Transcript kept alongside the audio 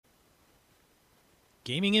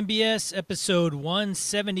Gaming MBS episode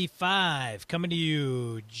 175, coming to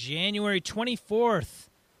you January 24th,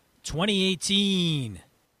 2018.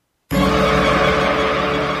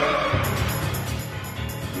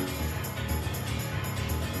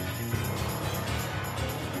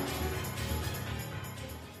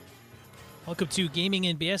 Welcome to Gaming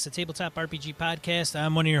MBS, a tabletop RPG podcast.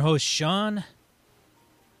 I'm one of your hosts, Sean.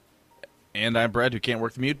 And I'm Brett, who can't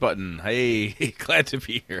work the mute button. Hey, glad to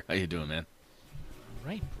be here. How you doing, man? All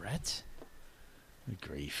right, Brett. Good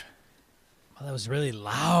grief. Well, that was really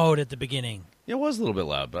loud at the beginning. Yeah, it was a little bit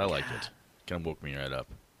loud, but I liked it. Kind of woke me right up.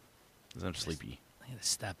 Because I'm sleepy. I gotta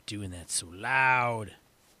stop doing that so loud.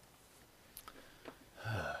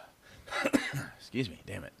 Excuse me,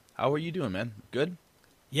 damn it. How are you doing, man? Good?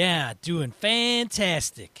 Yeah, doing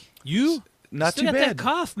fantastic. You? Not Still too got bad. that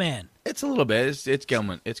cough, man. It's a little bit. It's going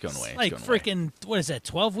away. Like It's going away. freaking, what is that,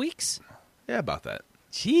 12 weeks? Yeah, about that.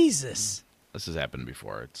 Jesus. This has happened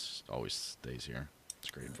before. It's always stays here.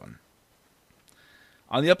 It's great fun.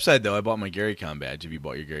 On the upside, though, I bought my GaryCon badge. Have you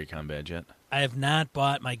bought your GaryCon badge yet? I have not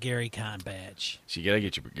bought my GaryCon badge. So you got to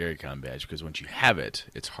get your GaryCon badge, because once you have it,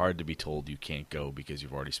 it's hard to be told you can't go because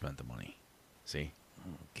you've already spent the money. See?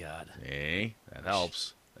 Oh, God. Hey, that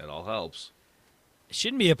helps. That all helps. It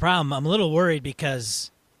shouldn't be a problem. I'm a little worried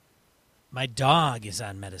because my dog is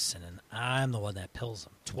on medicine, and I'm the one that pills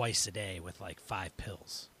him twice a day with like 5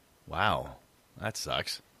 pills. Wow. That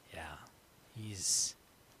sucks. Yeah. He's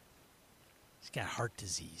got heart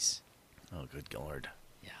disease. Oh, good Lord.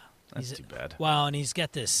 Yeah. That's too bad. Well, and he's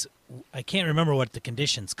got this, I can't remember what the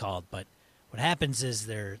condition's called, but what happens is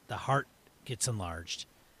the heart gets enlarged,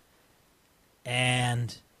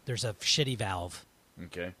 and there's a shitty valve.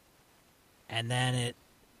 Okay. And then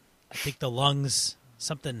I think the lungs,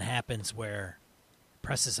 something happens where it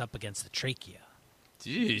presses up against the trachea.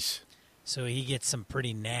 Jeez. So he gets some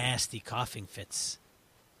pretty nasty coughing fits.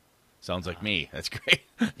 Sounds like me. That's great.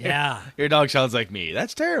 Yeah. Your dog sounds like me.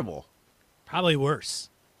 That's terrible. Probably worse.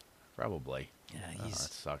 Probably. Yeah, Oh, he's...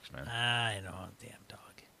 that sucks, man. I know, damn dog.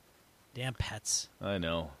 Damn pets. I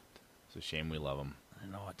know. It's a shame we love them. I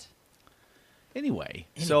know it. Anyway,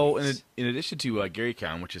 so Anyways. in addition to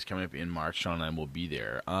GaryCon, which is coming up in March, Sean and I will be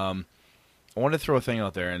there. I wanted to throw a thing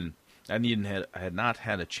out there, and I had not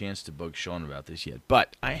had a chance to bug Sean about this yet,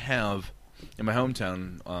 but I have, in my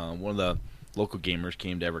hometown, one of the local gamers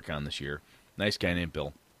came to EverCon this year. Nice guy named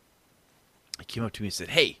Bill. He came up to me and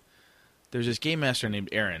said, "Hey, there's this game master named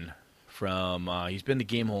Aaron from, he's been to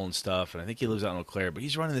Gamehole and stuff, and I think he lives out in Eau Claire, but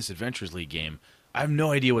he's running this Adventures League game. I have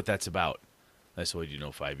no idea what that's about." I said, "Well, do you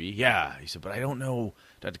know 5e? Yeah. He said, "But I don't know,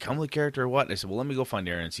 do I have to come with the character or what?" And I said, "Well, let me go find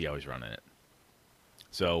Aaron and see how he's running it."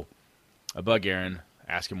 So I bug Aaron,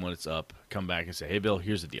 ask him when it's up, come back and say, "Hey, Bill,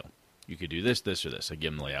 here's the deal. You could do this, this, or this." I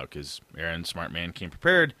give him the layout because Aaron, smart man, came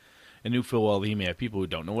prepared and knew full well that he may have people who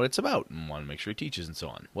don't know what it's about and want to make sure he teaches and so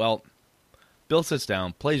on. Well, Bill sits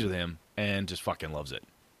down, plays with him, and just fucking loves it.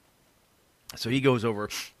 So he goes over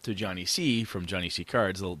to Johnny C. from Johnny C.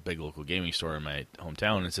 Cards, a little big local gaming store in my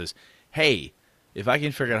hometown, and says, "Hey, if I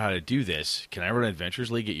can figure out how to do this, can I run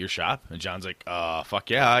Adventures League at your shop?" And John's like, fuck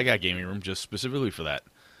yeah, I got a gaming room just specifically for that.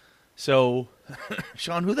 So,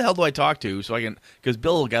 Sean, who the hell do I talk to so I can, because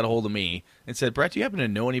Bill got a hold of me and said, "Brett, do you happen to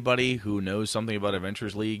know anybody who knows something about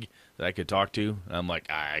Adventures League that I could talk to?" And I'm like,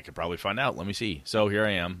 I could probably find out. Let me see. So here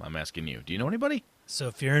I am. I'm asking you. Do you know anybody? So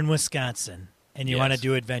if you're in Wisconsin and you Yes. want to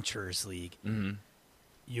do Adventurers League,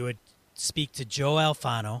 you would speak to Joe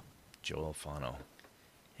Alfano. Joe Alfano.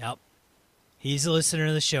 Yep. He's a listener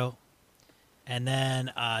to the show. And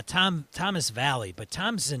then Thomas Valley, but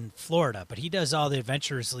Tom's in Florida, but he does all the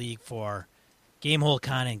Adventurers League for Gamehole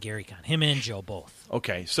Con and GaryCon. Him and Joe both.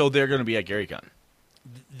 Okay, so they're going to be at GaryCon.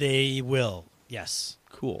 They will, yes.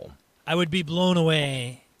 Cool. I would be blown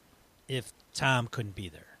away if Tom couldn't be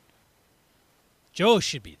there. Joe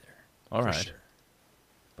should be there. All for right. Sure.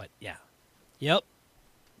 But yeah. Yep.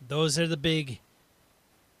 Those are the big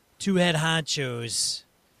two-head honchos.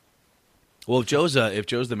 Well, if Joe's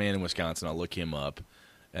the man in Wisconsin, I'll look him up.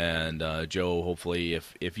 And Joe, hopefully,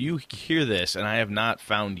 if you hear this and I have not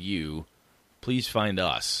found you, please find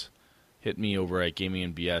us. Hit me over at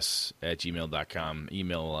gamingbs@gmail.com.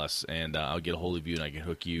 Email us, and I'll get a hold of you, and I can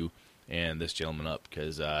hook you and this gentleman up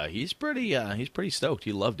because he's pretty stoked.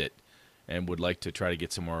 He loved it and would like to try to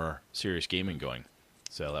get some more serious gaming going.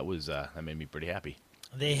 So that made me pretty happy.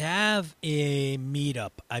 They have a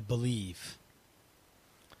meetup, I believe.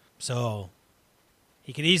 So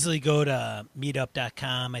he could easily go to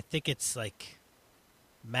meetup.com. I think it's like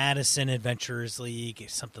Madison Adventurers League,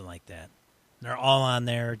 something like that. They're all on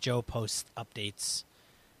there. Joe posts updates.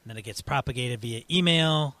 And then it gets propagated via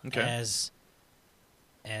email Okay. as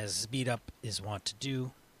as Meetup is wont to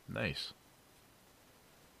do. Nice.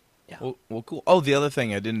 Yeah. Well, cool. Oh, the other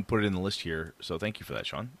thing, I didn't put it in the list here, so thank you for that,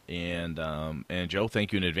 Sean. And Joe,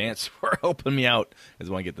 thank you in advance for helping me out as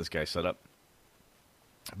I want to get this guy set up.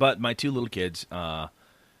 But my two little kids,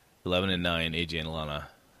 11 and 9, AJ and Alana,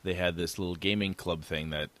 they had this little gaming club thing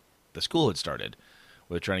that the school had started.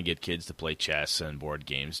 Where they're trying to get kids to play chess and board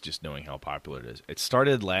games, just knowing how popular it is. It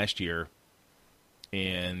started last year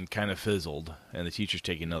and kind of fizzled, and the teacher's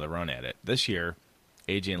taking another run at it. This year,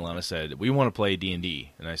 AJ and Lana said, we want to play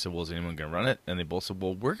D&D. And I said, well, is anyone going to run it? And they both said,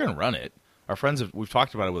 well, we're going to run it. Our friends, we've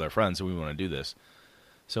talked about it with our friends, so we want to do this.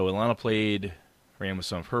 So Ilana ran with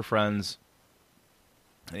some of her friends,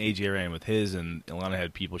 and AJ ran with his, and Ilana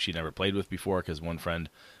had people she'd never played with before because one friend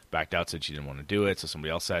backed out, said she didn't want to do it, so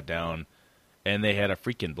somebody else sat down, and they had a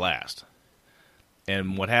freaking blast.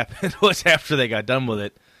 And what happened was after they got done with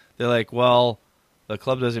it, they're like, well, the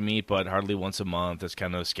club doesn't meet but hardly once a month. It's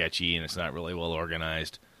kind of sketchy, and it's not really well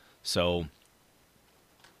organized. So,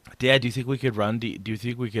 Dad, do you think we could run? Do you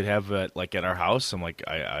think we could have it like at our house? I'm like,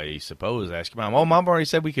 I suppose. Ask your mom. Oh, Mom already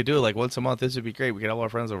said we could do it like once a month. This would be great. We could have all our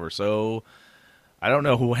friends over. So, I don't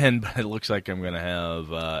know when, but it looks like I'm going to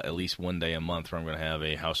have at least one day a month where I'm going to have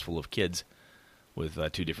a house full of kids with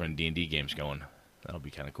 2 different D&D games going. That'll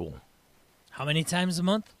be kind of cool. How many times a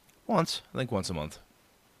month? Once. I think once a month.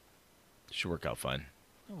 Should work out fine.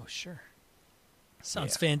 Oh, sure.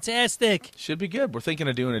 Sounds fantastic. Should be good. We're thinking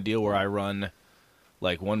of doing a deal where I run,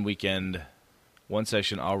 like, one weekend, one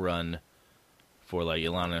session I'll run for, like,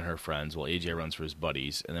 Ilana and her friends, while AJ runs for his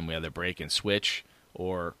buddies, and then we either break and switch,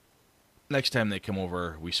 or next time they come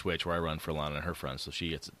over, we switch where I run for Ilana and her friends, so she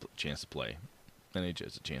gets a chance to play, and AJ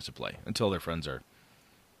gets a chance to play, until their friends are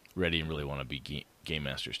ready and really want to be game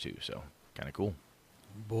masters, too, so kind of cool.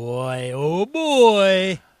 Boy, oh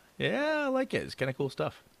boy. Yeah, I like it. It's kind of cool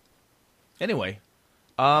stuff. Anyway,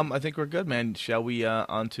 I think we're good, man. Shall we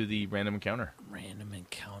on to the random encounter? Random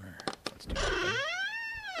encounter. Let's do that.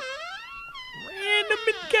 Random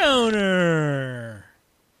encounter.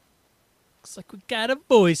 Looks like we got a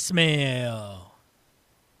voicemail.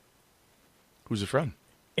 Who's it from?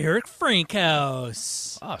 Eric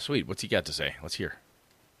Frankhouse. Ah, sweet. What's he got to say? Let's hear.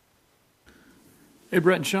 Hey,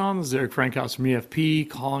 Brett and Sean. This is Eric Frankhouse from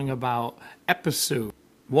EFP calling about episode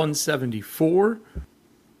 174.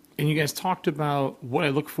 And you guys talked about what I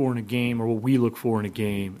look for in a game, or what we look for in a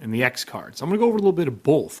game, and the X cards. I'm going to go over a little bit of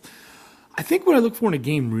both. I think what I look for in a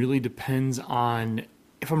game really depends on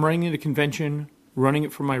if I'm running it at a convention, running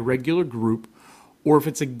it for my regular group, or if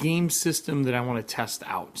it's a game system that I want to test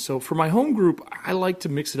out. So for my home group, I like to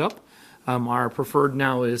mix it up. Our preferred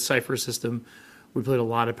now is Cypher System. We played a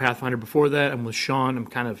lot of Pathfinder before that. I'm with Sean.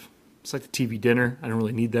 It's like the TV dinner. I don't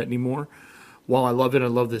really need that anymore. While I love it, I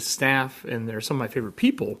love this staff, and they're some of my favorite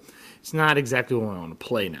people, it's not exactly what I want to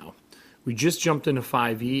play now. We just jumped into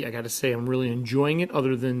 5e. I got to say I'm really enjoying it,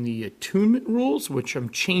 other than the attunement rules, which I'm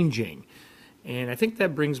changing. And I think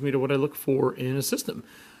that brings me to what I look for in a system.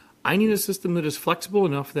 I need a system that is flexible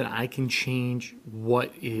enough that I can change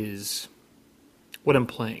what I'm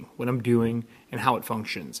playing, what I'm doing, and how it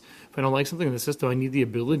functions. If I don't like something in the system, I need the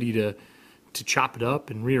ability to chop it up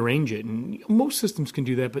and rearrange it. And most systems can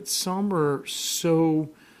do that, but some are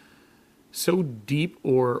so deep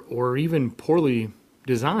or even poorly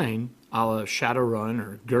designed, a la Shadowrun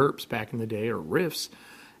or GURPS back in the day, or Rifts.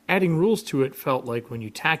 Adding rules to it felt like when you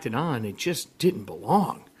tacked it on, it just didn't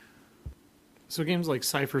belong. So games like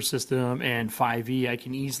Cypher System and 5e, I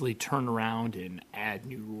can easily turn around and add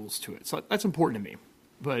new rules to it. So that's important to me.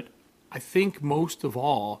 But I think most of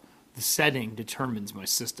all, the setting determines my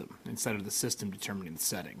system instead of the system determining the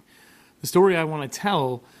setting. The story I want to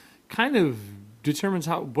tell kind of determines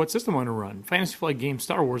what system I want to run. Fantasy Flight Games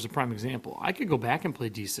Star Wars is a prime example. I could go back and play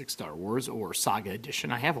D6 Star Wars or Saga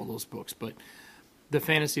Edition. I have all those books, but the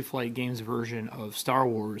Fantasy Flight Games version of Star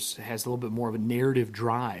Wars has a little bit more of a narrative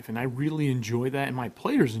drive, and I really enjoy that, and my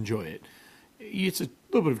players enjoy it. It's a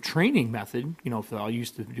little bit of training method, if all I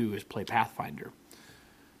used to do is play Pathfinder.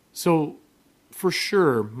 So, for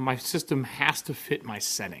sure, my system has to fit my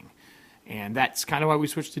setting. And that's kind of why we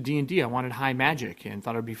switched to D&D. I wanted high magic and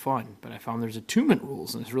thought it would be fun. But I found there's attunement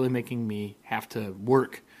rules, and it's really making me have to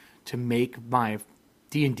work to make my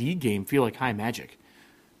D&D game feel like high magic.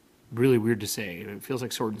 Really weird to say. It feels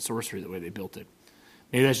like Sword and Sorcery the way they built it.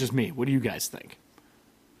 Maybe that's just me. What do you guys think?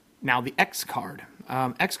 Now, the X card.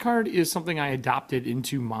 X card is something I adopted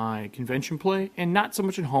into my convention play, and not so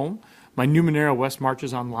much at home. My Numenera West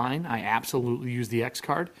Marches online, I absolutely use the X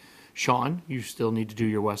card. Sean, you still need to do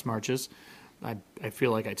your West Marches. I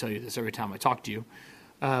feel like I tell you this every time I talk to you.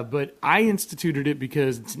 But I instituted it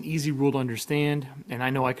because it's an easy rule to understand, and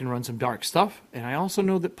I know I can run some dark stuff. And I also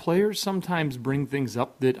know that players sometimes bring things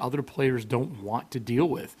up that other players don't want to deal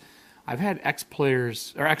with. I've had X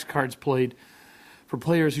cards played for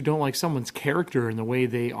players who don't like someone's character and the way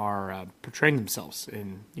they are portraying themselves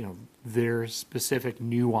and their specific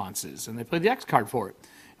nuances, and they played the X card for it.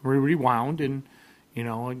 And we rewound, and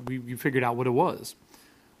we figured out what it was.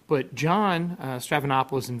 But John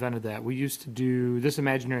Stravonopoulos invented that. We used to do This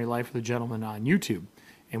Imaginary Life of the Gentleman on YouTube,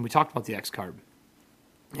 and we talked about the X card.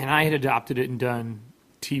 And I had adopted it and done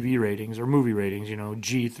TV ratings or movie ratings,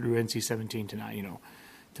 G through NC-17 to now,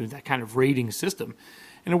 to that kind of rating system.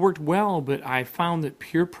 And it worked well, but I found that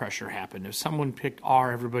peer pressure happened. If someone picked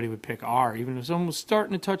R, everybody would pick R, even if someone was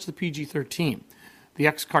starting to touch the PG-13. The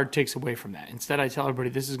X card takes away from that. Instead, I tell everybody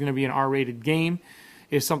this is going to be an R-rated game.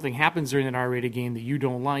 If something happens during an R-rated game that you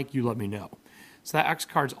don't like, you let me know. So that X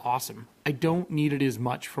card's awesome. I don't need it as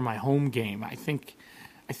much for my home game. I think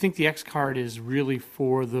the X card is really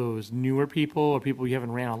for those newer people or people you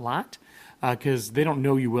haven't ran a lot, because they don't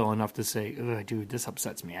know you well enough to say, dude, this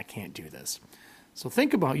upsets me. I can't do this. So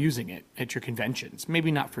think about using it at your conventions.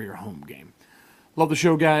 Maybe not for your home game. Love the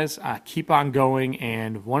show, guys. Keep on going.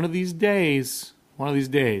 And one of these days, you're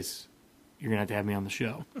going to have me on the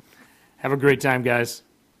show. Have a great time, guys,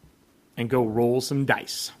 and go roll some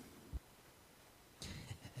dice.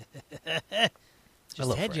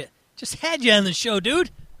 Just had you on the show,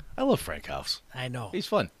 dude. I love Frank House. I know. He's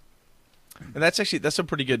fun. And that's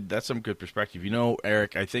some good perspective.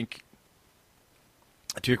 Eric, I think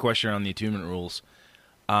to your question on the attunement rules,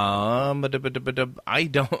 I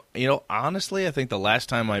don't, honestly, I think the last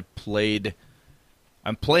time I'm playing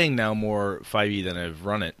now more 5e than I've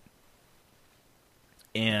run it.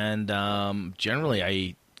 And generally,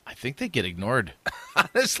 I think they get ignored.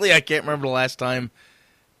 Honestly, I can't remember the last time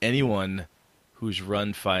anyone who's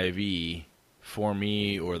run 5e for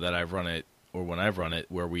me or that I've run it or when I've run it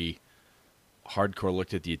where we hardcore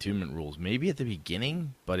looked at the attunement rules. Maybe at the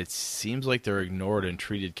beginning, but it seems like they're ignored and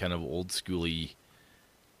treated kind of old schooly.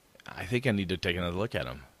 I think I need to take another look at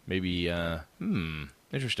them. Maybe,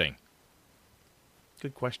 interesting.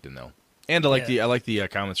 Good question, though. And I like the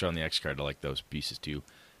comments on the X card. I like those pieces too,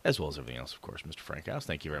 as well as everything else, of course. Mr. Frank House,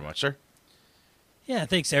 thank you very much, sir. Yeah,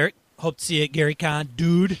 thanks, Eric. Hope to see you at Gary Con,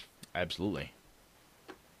 dude. Absolutely.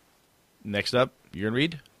 Next up, you're gonna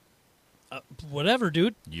read. Whatever,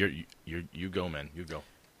 dude. You go, man. You go.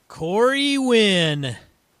 Corey Wynn.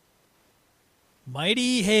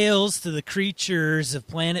 Mighty hails to the creatures of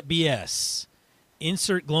Planet BS.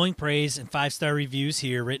 Insert glowing praise and 5-star reviews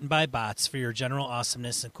here written by bots for your general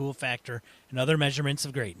awesomeness and cool factor and other measurements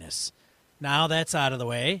of greatness. Now that's out of the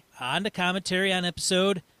way, on to commentary on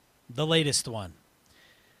episode, the latest one.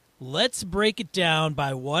 Let's break it down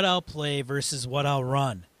by what I'll play versus what I'll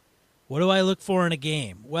run. What do I look for in a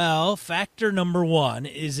game? Well, factor number one,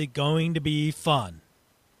 is it going to be fun?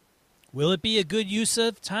 Will it be a good use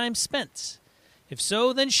of time spent? If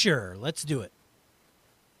so, then sure, let's do it.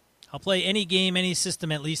 I'll play any game, any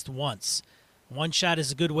system at least once. One shot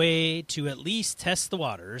is a good way to at least test the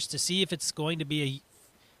waters to see if it's going to be a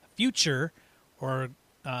future or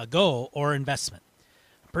goal or investment.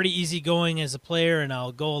 I'm pretty easygoing as a player, and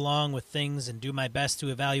I'll go along with things and do my best to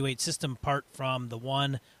evaluate system apart from the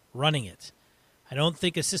one running it. I don't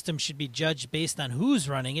think a system should be judged based on who's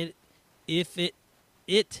running it if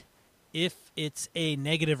it's a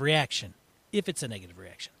negative reaction.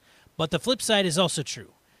 But the flip side is also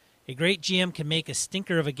true. A great GM can make a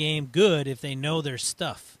stinker of a game good if they know their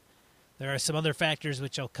stuff. There are some other factors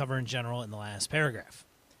which I'll cover in general in the last paragraph.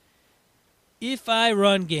 If I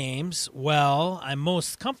run games, well, I'm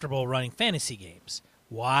most comfortable running fantasy games.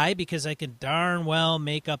 Why? Because I can darn well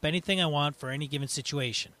make up anything I want for any given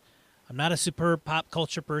situation. I'm not a superb pop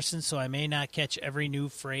culture person, so I may not catch every new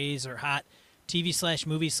phrase or hot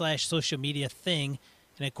TV/movie/social media thing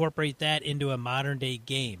and incorporate that into a modern-day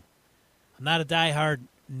game. I'm not a diehard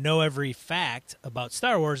know every fact about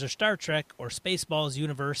Star Wars or Star Trek or Spaceballs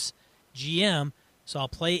universe GM, so I'll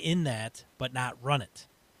play in that, but not run it.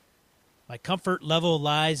 My comfort level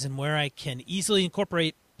lies in where I can easily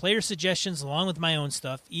incorporate player suggestions along with my own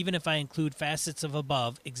stuff, even if I include facets of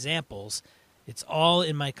above examples. It's all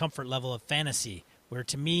in my comfort level of fantasy, where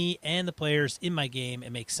to me and the players in my game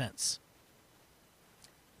it makes sense.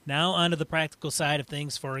 Now onto the practical side of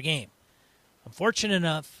things for a game. I'm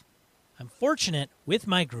fortunate with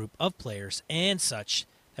my group of players and such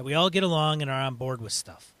that we all get along and are on board with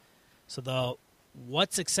stuff. So the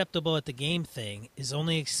what's acceptable at the game thing is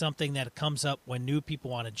only something that comes up when new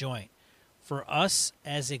people want to join. For us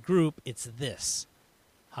as a group, it's this.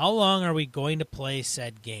 How long are we going to play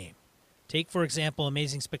said game? Take, for example,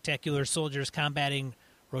 Amazing Spectacular Soldiers combating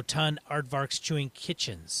rotund aardvarks chewing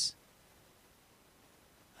kitchens.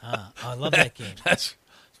 I love that game. That's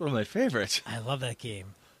one of my favorites. I love that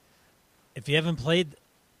game. If you haven't played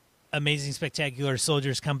Amazing Spectacular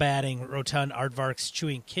Soldiers combating rotund aardvarks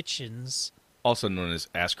chewing kitchens, Also known as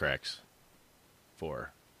ass cracks.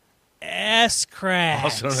 ass cracks.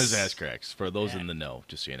 Also known as ass cracks, for those in the know,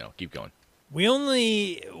 just so you know. Keep going. We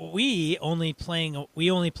only playing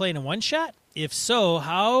a one shot. If so,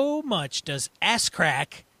 how much does Ass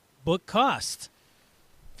Crack book cost?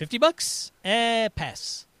 $50?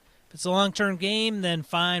 Pass. If it's a long-term game, then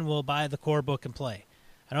fine, we'll buy the core book and play.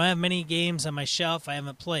 I don't have many games on my shelf I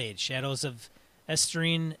haven't played. Shadows of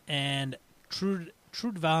Estrine and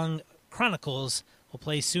Trudvang Chronicles will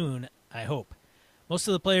play soon, I hope. Most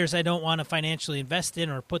of the players I don't want to financially invest in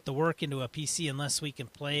or put the work into a PC unless we can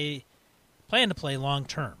plan to play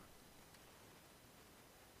long-term.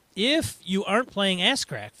 If you aren't playing Ass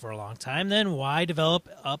Crack for a long time, then why develop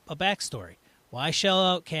up a backstory? Why shell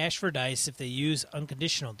out cash for dice if they use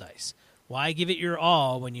unconditional dice? Why give it your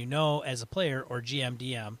all when you know as a player or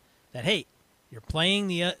GM/DM that, hey, you're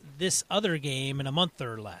playing this other game in a month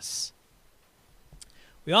or less?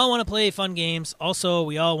 We all want to play fun games. Also,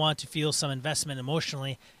 we all want to feel some investment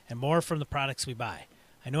emotionally and more from the products we buy.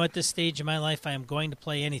 I know at this stage in my life I am going to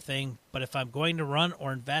play anything, but if I'm going to run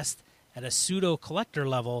or invest at a pseudo-collector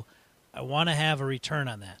level, I want to have a return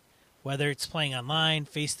on that. Whether it's playing online,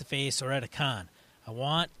 face-to-face, or at a con, I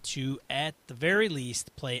want to, at the very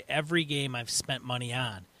least, play every game I've spent money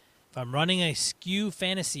on. If I'm running a skew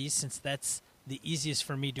fantasy, since that's the easiest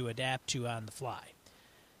for me to adapt to on the fly.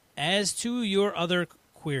 As to your other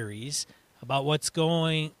queries about what's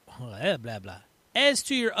going... blah, blah, blah. As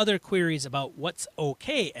to your other queries about what's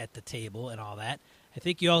okay at the table and all that, I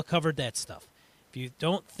think you all covered that stuff. If you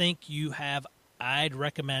don't think you have, I'd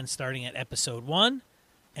recommend starting at episode 1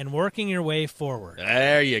 and working your way forward.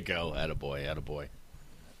 There you go. Attaboy, attaboy.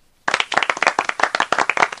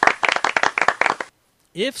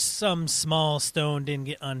 If some small stone didn't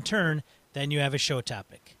get unturned, then you have a show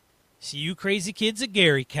topic. See you crazy kids at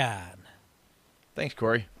GaryCon. Thanks,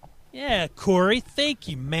 Corey. Yeah, Corey. Thank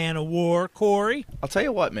you, man of war, Corey. I'll tell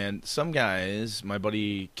you what, man. Some guys, my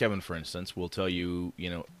buddy Kevin, for instance, will tell you,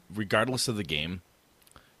 regardless of the game,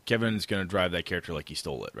 Kevin's going to drive that character like he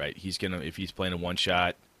stole it, right? He's going to, if he's playing a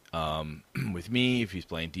one-shot with me, if he's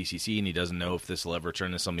playing DCC and he doesn't know if this will ever turn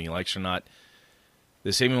into something he likes or not,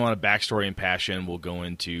 the same amount of backstory and passion will go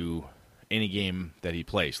into any game that he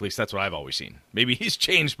plays. At least that's what I've always seen. Maybe he's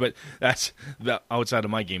changed, but that's outside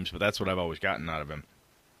of my games, but that's what I've always gotten out of him.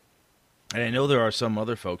 And I know there are some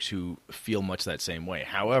other folks who feel much that same way.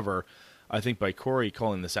 However, I think by Corey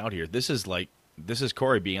calling this out here, this is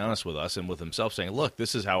Corey being honest with us and with himself saying, look,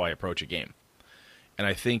 this is how I approach a game. And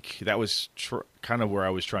I think that was kind of where I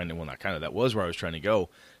was trying to, well, not kind of, that was where I was trying to go,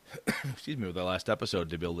 excuse me, with the last episode,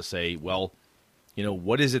 to be able to say, well,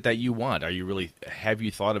 what is it that you want? Have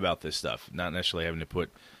you thought about this stuff? Not necessarily having to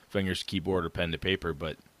put fingers to keyboard or pen to paper,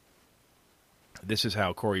 but this is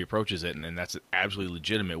how Corey approaches it, and that's an absolutely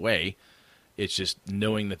legitimate way. It's just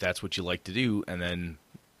knowing that that's what you like to do, and then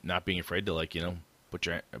not being afraid to, put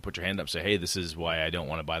your hand up and say, hey, this is why I don't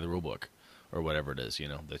want to buy the rule book, or whatever it is.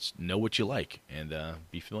 That's know what you like and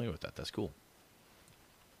be familiar with that. That's cool.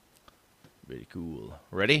 Very cool.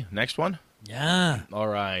 Ready? Next one? Yeah. All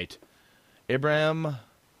right. Abram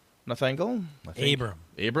Nathaniel?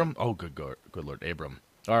 Abram? Oh, good Lord. Abram.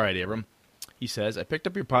 All right, Abram. He says, I picked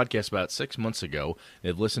up your podcast about 6 months ago and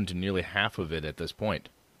have listened to nearly half of it at this point.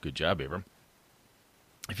 Good job, Abram.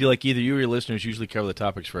 I feel like either you or your listeners usually cover the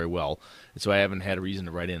topics very well, and so I haven't had a reason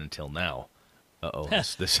to write in until now. Uh-oh,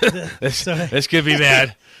 this could be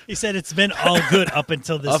bad. He said it's been all good up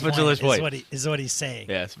until this point. Until this point. Is what he's saying.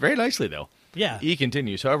 Yes, very nicely, though. Yeah. He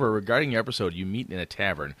continues, however, regarding your episode, you meet in a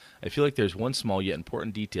tavern. I feel like there's one small yet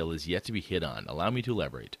important detail is yet to be hit on. Allow me to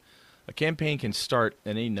elaborate. A campaign can start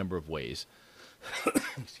in any number of ways.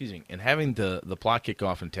 Excuse me. And having the plot kick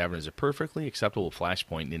off in tavern is a perfectly acceptable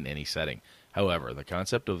flashpoint in any setting. However, the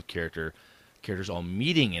concept of characters all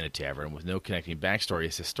meeting in a tavern with no connecting backstory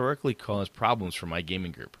has historically caused problems for my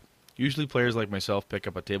gaming group. Usually players like myself pick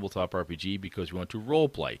up a tabletop RPG because we want to role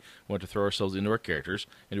play. We want to throw ourselves into our characters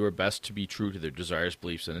and do our best to be true to their desires,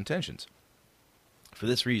 beliefs, and intentions. For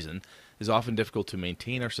this reason, it is often difficult to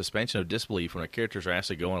maintain our suspension of disbelief when our characters are asked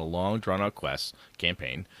to go on a long, drawn-out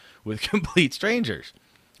campaign with complete strangers,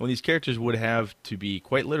 when these characters would have to be,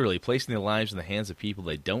 quite literally, placing their lives in the hands of people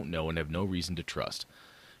they don't know and have no reason to trust.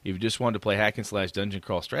 If you just want to play hack-and-slash dungeon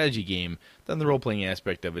crawl strategy game, then the role-playing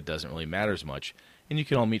aspect of it doesn't really matter as much, and you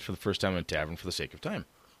can all meet for the first time in a tavern for the sake of time.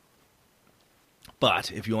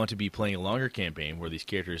 But if you want to be playing a longer campaign where these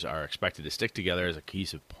characters are expected to stick together as a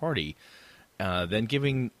cohesive party, then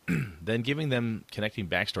giving them connecting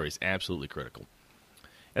backstory is absolutely critical.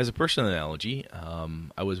 As a personal analogy,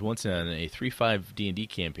 I was once in a 3.5 D&D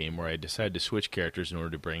campaign where I decided to switch characters in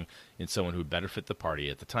order to bring in someone who would better fit the party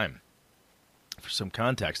at the time. For some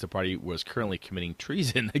context, the party was currently committing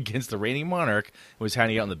treason against the reigning monarch and was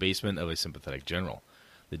hiding out in the basement of a sympathetic general.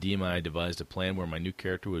 The DMI devised a plan where my new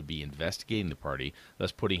character would be investigating the party,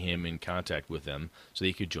 thus putting him in contact with them so that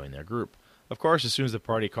he could join their group. Of course, as soon as the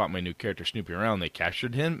party caught my new character snooping around, they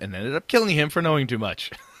captured him and ended up killing him for knowing too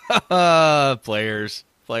much. Players.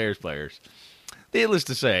 Needless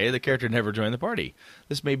to say, the character never joined the party.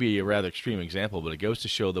 This may be a rather extreme example, but it goes to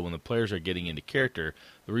show that when the players are getting into character,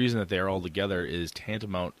 the reason that they are all together is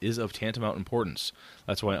of tantamount importance.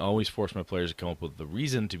 That's why I always force my players to come up with the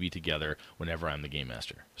reason to be together whenever I'm the game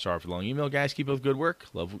master. Sorry for the long email, guys. Keep up the good work.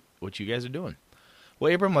 Love what you guys are doing.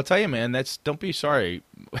 Well, Abram, I'll tell you, man, don't be sorry.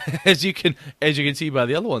 As you can see by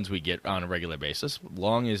the other ones we get on a regular basis,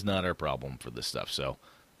 long is not our problem for this stuff. So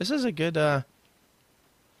this is a good.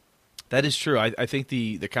 That is true. I think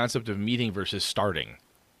the concept of meeting versus starting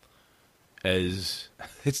is,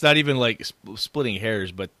 it's not even like splitting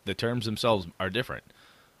hairs, but the terms themselves are different.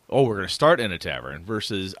 Oh, we're going to start in a tavern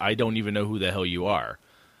versus I don't even know who the hell you are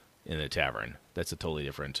in a tavern. That's a totally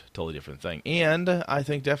different thing. And I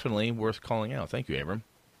think definitely worth calling out. Thank you, Abram.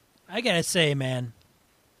 I got to say, man,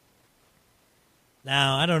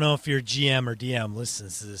 now I don't know if your GM or DM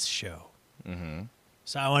listens to this show. Mm-hmm.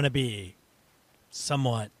 So I want to be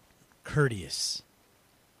somewhat courteous.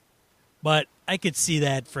 But I could see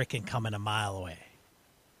that frickin' coming a mile away.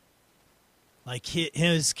 Like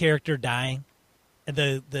his character dying.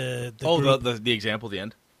 The example at the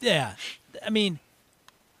end? Yeah. I mean,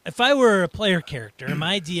 if I were a player character and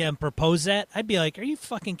my DM proposed that, I'd be like, are you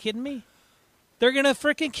fucking kidding me? They're going to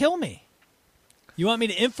frickin' kill me. You want me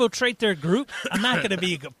to infiltrate their group? I'm not going to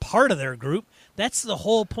be a part of their group. That's the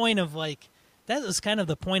whole point of, like, that was kind of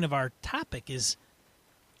the point of our topic is,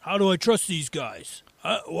 how do I trust these guys?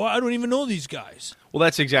 I don't even know these guys. Well,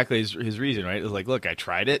 that's exactly his reason, right? It was like, look, I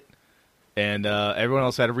tried it, and everyone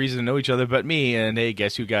else had a reason to know each other but me, and hey,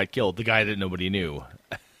 guess who got killed? The guy that nobody knew.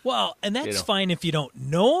 Well, and that's fine if you don't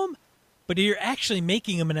know him, but you're actually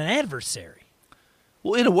making him an adversary.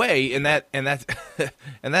 Well, in a way, and that and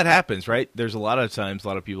that happens, right? There's a lot of times, a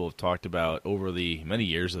lot of people have talked about over the many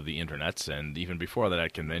years of the internets, and even before that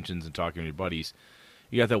at conventions and talking to your buddies,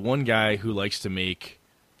 you got that one guy who likes to make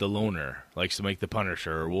the loner, likes to make the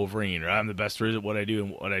Punisher or Wolverine, or I'm the best at what I do,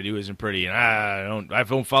 and what I do isn't pretty, and I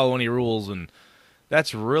don't follow any rules, and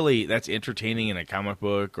that's entertaining in a comic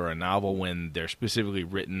book or a novel when they're specifically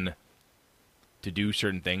written to do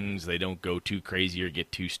certain things. They don't go too crazy or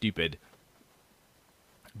get too stupid.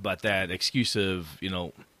 But that excuse of,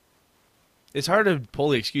 it's hard to pull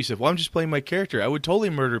the excuse of, well, I'm just playing my character. I would totally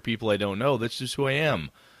murder people I don't know. That's just who I am.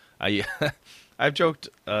 I've joked,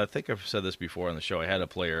 I think I've said this before on the show. I had a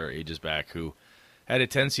player ages back who had a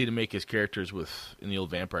tendency to make his characters in the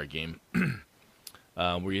old Vampire game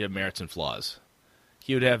where you have merits and flaws.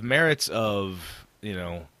 He would have merits of,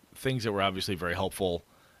 things that were obviously very helpful,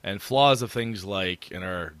 and flaws of things like, and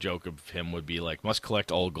our joke of him would be like, must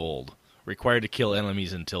collect all gold. Required to kill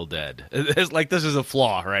enemies until dead. It's like, this is a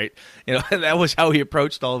flaw, right? That was how he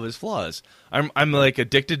approached all of his flaws. I'm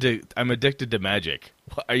addicted to magic.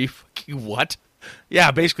 Are you fucking what?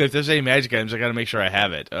 Yeah, basically, if there's any magic items, I got to make sure I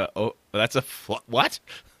have it. That's a what?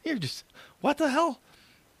 You're just, what the hell?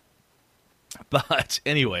 But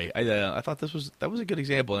anyway, I thought that was a good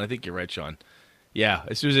example, and I think you're right, Sean. Yeah,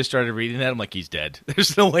 as soon as I started reading that, I'm like, he's dead.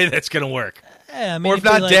 There's no way that's going to work. Yeah, I mean, or if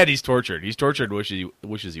not dead, he's tortured. He's tortured,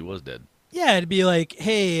 wishes he was dead. Yeah, it'd be like,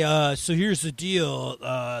 hey, so here's the deal.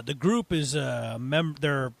 The group is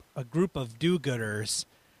they're a group of do-gooders.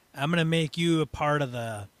 I'm going to make you a part of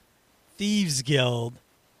the Thieves Guild,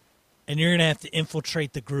 and you're going to have to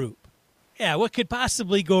infiltrate the group. Yeah, what could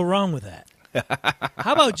possibly go wrong with that?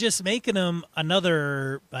 How about just making them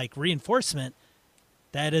another, like, reinforcement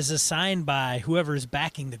that is assigned by whoever is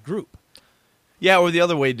backing the group? Yeah, or the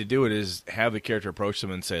other way to do it is have the character approach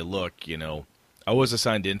them and say, look, I was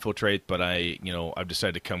assigned to infiltrate, but I've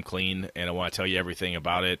decided to come clean, and I want to tell you everything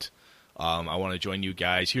about it. I want to join you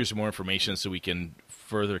guys. Here's some more information so we can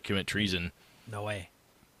further commit treason. No way.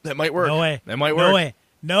 That might work. No way. That might work. No way.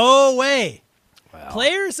 No way. Wow.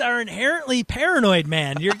 Players are inherently paranoid,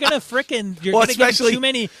 man. You're gonna give too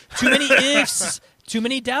many ifs, too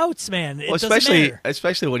many doubts, man. It Well, doesn't matter.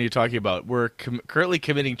 especially when you're talking about we're currently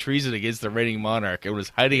committing treason against the reigning monarch and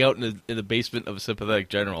was hiding out in the basement of a sympathetic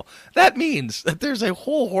general. That means that there's a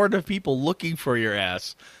whole horde of people looking for your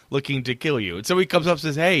ass, looking to kill you. And somebody comes up and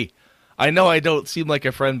says, "Hey, I know I don't seem like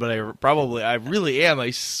a friend, but I really am.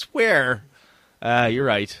 I swear." You're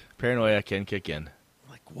right. Paranoia can kick in.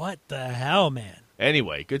 Like, what the hell, man?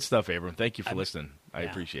 Anyway, good stuff, Abram. Thank you for listening. I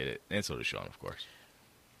yeah. appreciate it. And so does Sean, of course.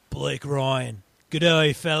 Blake Ryan. Good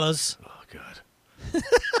day, fellas. Oh, God.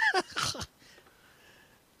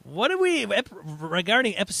 What do we,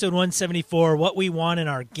 regarding episode 174, what we want in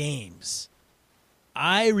our games?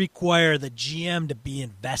 I require the GM to be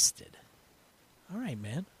invested. All right,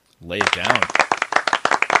 man. Lay it down.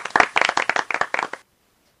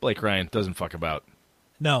 Blake Ryan doesn't fuck about.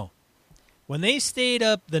 No. When they stayed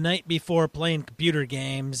up the night before playing computer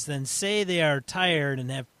games, then say they are tired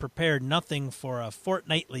and have prepared nothing for a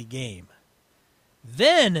fortnightly game.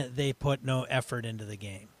 Then they put no effort into the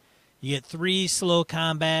game. You get 3 slow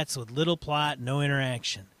combats with little plot, no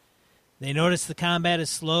interaction. They notice the combat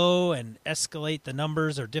is slow and escalate the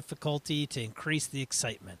numbers or difficulty to increase the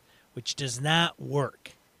excitement, which does not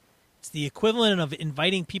work. It's the equivalent of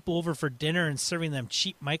inviting people over for dinner and serving them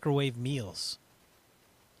cheap microwave meals.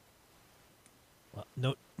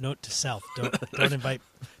 Well, note to self: don't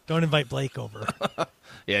invite Blake over.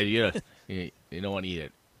 Yeah, you don't want to eat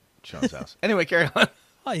at Sean's house. Anyway, carry on.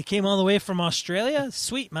 Oh, you came all the way from Australia?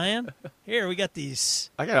 Sweet, man. Here, we got these.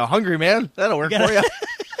 I got a hungry man. That'll work for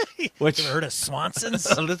you. Which You ever heard of Swanson's?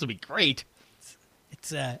 oh, this will be great.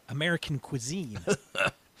 It's American cuisine.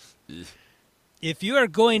 If you are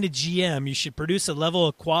going to GM, you should produce a level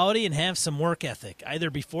of quality and have some work ethic, either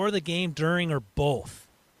before the game, during, or both.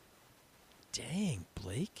 Dang,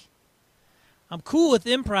 Blake. I'm cool with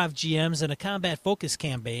improv GMs and a combat-focused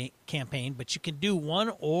campaign, but you can do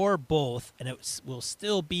one or both, and it will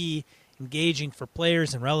still be engaging for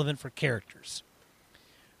players and relevant for characters.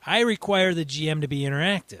 I require the GM to be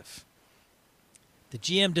interactive. The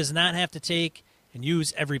GM does not have to take and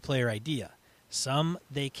use every player idea. Some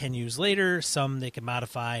they can use later, some they can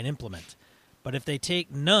modify and implement. But if they take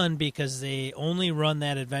none because they only run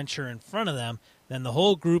that adventure in front of them, then the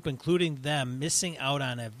whole group, including them, missing out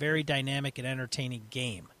on a very dynamic and entertaining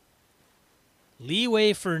game.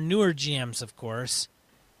 Leeway for newer GMs, of course.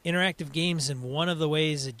 Interactive games in one of the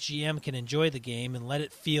ways a GM can enjoy the game and let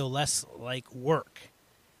it feel less like work.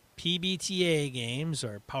 PBTA games,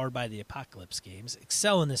 or Powered by the Apocalypse games,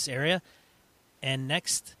 excel in this area. And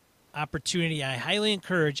next opportunity, I highly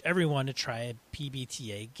encourage everyone to try a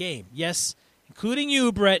PBTA game. Yes, including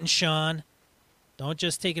you, Brett and Sean. Don't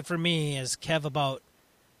just take it from me as Kev about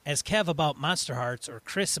Monster Hearts or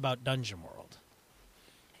Chris about Dungeon World.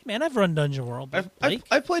 Hey, man, I've run Dungeon World.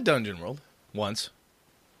 I've played Dungeon World once.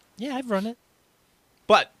 Yeah, I've run it.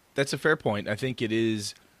 But that's a fair point. I think it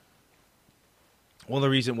is.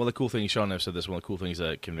 The cool thing, Sean and I've said this, one of the cool things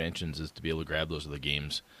at conventions is to be able to grab those other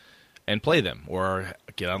games and play them, or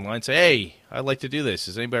get online and say, hey, I'd like to do this.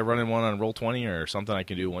 Is anybody running one on Roll20 or something I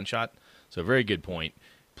can do one shot? So, very good point.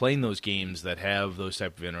 Playing those games that have those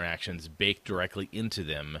type of interactions baked directly into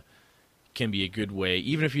them can be a good way.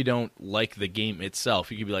 Even if you don't like the game itself,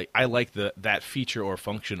 you can be like, I like that feature or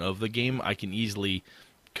function of the game. I can easily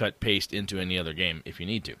paste into any other game if you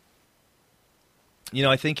need to. You know,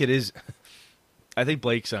 I think it is. I think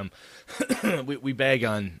Blake's we bag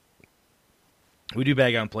on. We do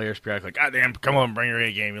bag on players periodically. Like, God damn, come on, bring your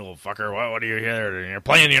A game, you little fucker. What are you here? You're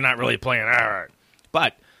playing, you're not really playing. All right.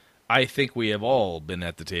 But I think we have all been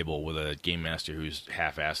at the table with a game master who's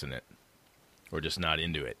half-assing it or just not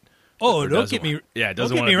into it. Oh, don't get me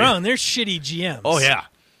wrong. There's shitty GMs. Oh, yeah.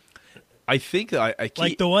 I think that I keep...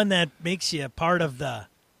 Like the one that makes you part of the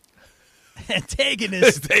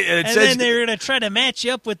antagonist, then they're going to try to match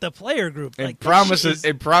you up with the player group. It promises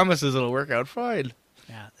it'll work out fine.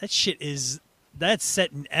 Yeah, that shit is... That's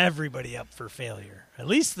setting everybody up for failure. At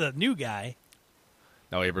least the new guy.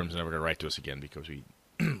 No, Abram's never going to write to us again because we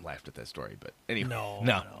laughed at that story. But anyway,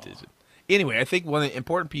 no. It isn't. Anyway, I think one of the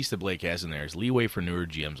important piece that Blake has in there is leeway for newer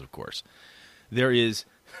GMs, of course. There is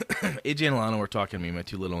AJ and Alana were talking to me, my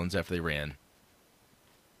two little ones, after they ran.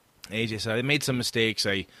 AJ said, I made some mistakes.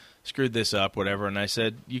 I screwed this up, whatever. And I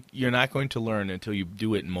said, you're not going to learn until you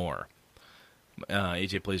do it more.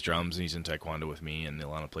 AJ plays drums, and he's in taekwondo with me, and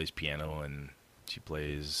Alana plays piano, and she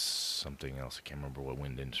plays something else. I can't remember what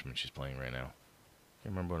wind instrument she's playing right now. I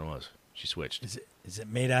can't remember what it was. She switched. Is it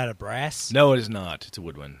made out of brass? No, it is not. It's a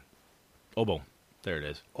woodwind. Oboe. There it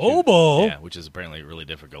is. Oboe? Yeah, which is apparently really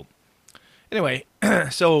difficult. Anyway,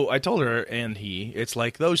 so I told her and it's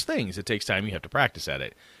like those things. It takes time. You have to practice at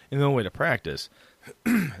it. And the only way to practice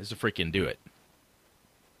is to freaking do it.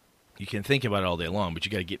 you can think about it all day long, but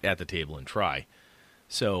you got to get at the table and try.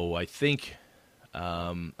 So I think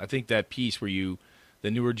that piece where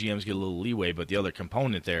the newer GMs get a little leeway, but the other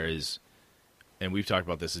component there is, and we've talked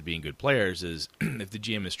about this as being good players, is if the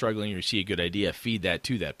GM is struggling or you see a good idea, feed that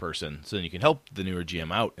to that person so then you can help the newer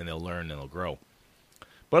GM out and they'll learn and they'll grow.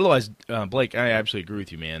 But otherwise, Blake, I absolutely agree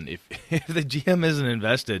with you, man. If the GM isn't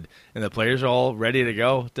invested and the players are all ready to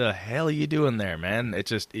go, what the hell are you doing there, man? It's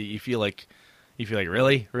just, you feel like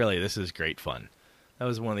really, this is great fun. That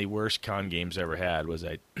was one of the worst con games I ever had. Was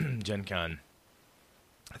at Gen Con,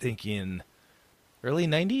 I think in early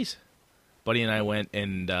 90s. Buddy and I went,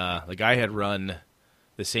 and the guy had run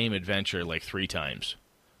the same adventure like 3 times.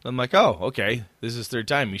 I'm like, oh, okay, this is 3rd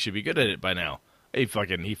time. We should be good at it by now. He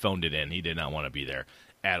phoned it in. He did not want to be there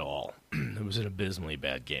at all. It was an abysmally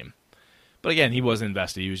bad game. But again, he wasn't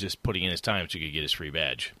invested. He was just putting in his time so he could get his free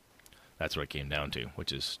badge. That's what it came down to,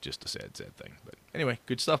 which is just a sad thing. But anyway,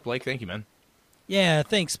 good stuff, Blake. Thank you, man. Yeah,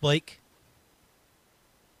 thanks, Blake.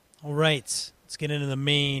 All right, let's get into the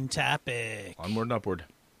main topic. Onward and upward.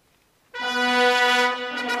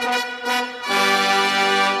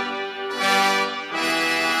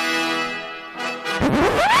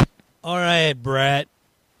 All right, Brett.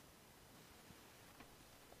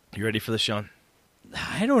 You ready for this, Sean?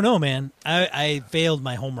 I don't know, man. I failed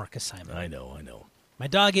my homework assignment. I know. My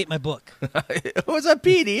dog ate my book. It was a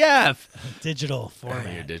PDF. Digital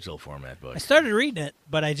format. Your digital format book. I started reading it,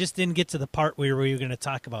 but I just didn't get to the part where we were going to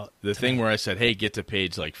talk about the thing where I said, hey, get to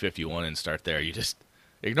page like 51 and start there. You just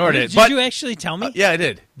ignored it. Did you actually tell me? Yeah, I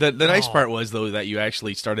did. The nice part was, though, that you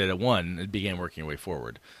actually started at 1 and began working your way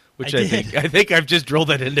forward. Which I think I've just drilled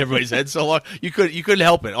that into everybody's head so long. You couldn't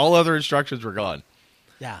help it. All other instructions were gone.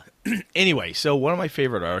 Yeah. Anyway, so one of my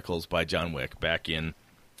favorite articles by John Wick back in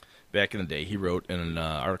the day, he wrote an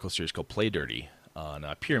article series called Play Dirty on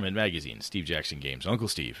Pyramid Magazine, Steve Jackson Games. Uncle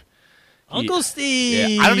Steve. Uncle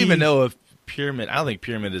Steve! Yeah, I don't even know if Pyramid, I don't think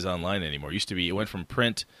Pyramid is online anymore. It used to be, it went from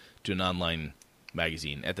print to an online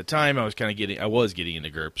magazine. At the time, I was getting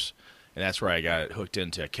into GURPS, and that's where I got hooked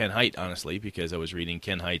into Ken Hite, honestly, because I was reading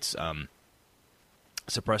Ken Hite's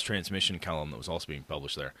Suppressed Transmission column that was also being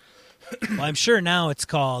published there. Well, I'm sure now it's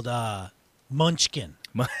called Munchkin.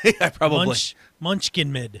 Probably.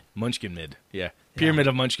 Munchkin Mid. Munchkin Mid, yeah. Pyramid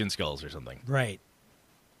of Munchkin Skulls or something. Right.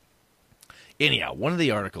 Anyhow, one of the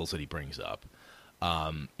articles that he brings up,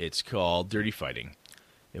 it's called Dirty Fighting.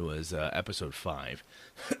 It was episode 5.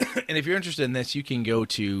 And if you're interested in this, you can go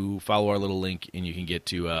to follow our little link, and you can get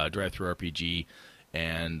to Drive Through RPG,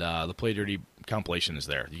 and the Play Dirty compilation is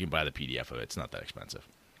there. You can buy the PDF of it. It's not that expensive.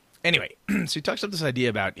 Anyway, so he talks about this idea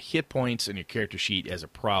about hit points in your character sheet as a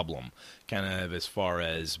problem, kind of as far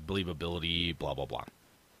as believability, blah, blah, blah.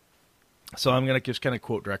 So I'm going to just kind of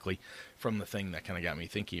quote directly from the thing that kind of got me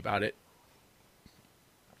thinking about it.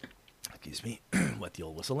 Excuse me, wet the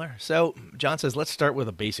old whistle there. So John says, let's start with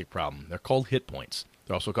a basic problem. They're called hit points.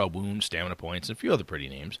 They're also called wounds, stamina points, and a few other pretty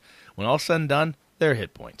names. When all's said and done, they're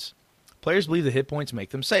hit points. Players believe the hit points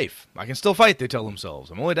make them safe. I can still fight, they tell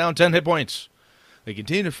themselves. I'm only down 10 hit points. They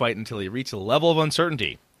continue to fight until they reach a level of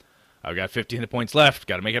uncertainty. I've got 15 hit points left.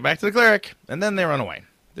 Got to make it back to the cleric. And then they run away.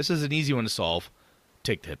 This is an easy one to solve.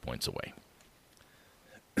 Take the hit points away.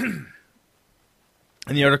 In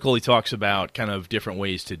the article, he talks about kind of different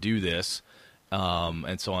ways to do this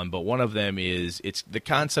and so on. But one of them is it's the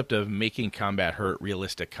concept of making combat hurt,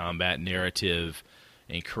 realistic combat, narrative,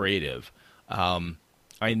 and creative.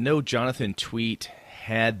 I know Jonathan Tweet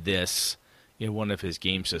had this in one of his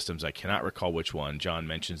game systems. I cannot recall which one. John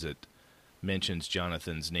mentions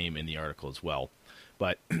Jonathan's name in the article as well.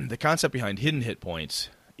 But the concept behind hidden hit points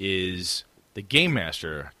is the game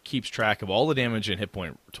master keeps track of all the damage and hit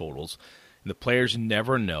point totals, and the players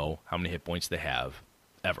never know how many hit points they have,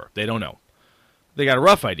 ever. They don't know. They got a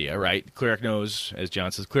rough idea, right? The cleric knows, as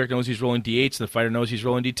John says, cleric knows he's rolling d8s, the fighter knows he's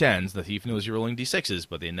rolling d10s, the thief knows he's rolling d6s,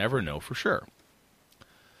 but they never know for sure.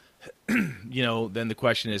 Then the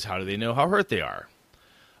question is, how do they know how hurt they are?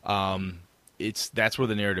 That's where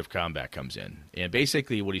the narrative combat comes in. And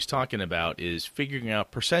basically what he's talking about is figuring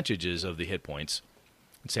out percentages of the hit points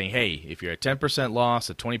and saying, hey, if you're at 10% loss,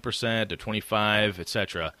 at 20%, at 25%,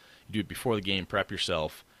 etc., you do it before the game, prep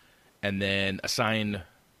yourself, and then assign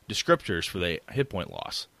descriptors for the hit point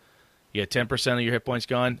loss. You get 10% of your hit points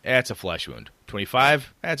gone, that's a flesh wound.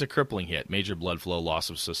 25, that's a crippling hit, major blood flow,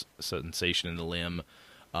 loss of sensation in the limb.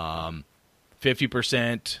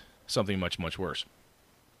 50%, something much, much worse.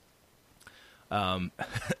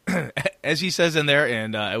 As he says in there,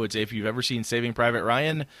 and I would say if you've ever seen Saving Private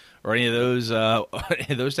Ryan or any of those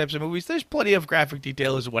types of movies, there's plenty of graphic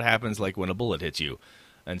detail as to what happens like when a bullet hits you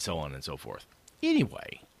and so on and so forth.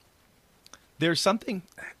 Anyway, There's something.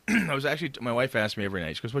 I was actually. My wife asked me every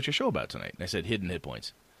night. She goes, "What's your show about tonight?" And I said, "Hidden hit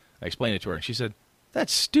points." I explained it to her, and she said,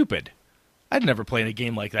 "That's stupid. I'd never play in a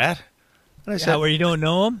game like that." And I said, where you don't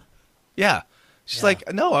know them? "Yeah." She's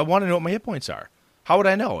like, "No, I want to know what my hit points are. How would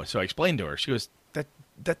I know?" So I explained to her. She goes, "That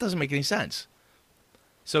doesn't make any sense."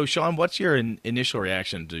 So, Sean, what's your initial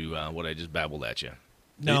reaction to what I just babbled at you?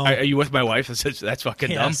 No. Are you with my wife that says that's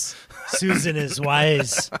fucking Yes. Susan is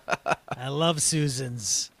wise. I love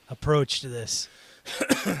Susan's approach to this.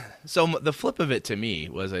 dumb? So the flip of it to me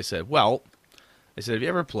was I said, have you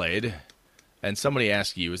ever played and somebody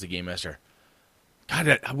asked you as the game master,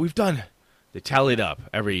 God, we've done, they tallied up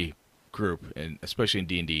every group, and especially in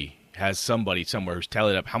D&D, has somebody somewhere who's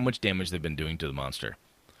tallied up how much damage they've been doing to the monster.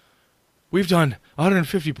 We've done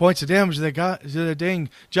 150 points of damage to that dang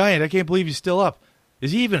giant. I can't believe he's still up.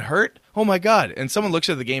 Is he even hurt? Oh, my God. And someone looks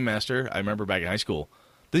at the game master. I remember back in high school.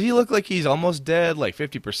 Does he look like he's almost dead, like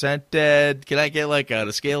 50% dead? Can I get like on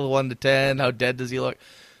a scale of 1 to 10? How dead does he look?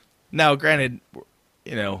 Now, granted,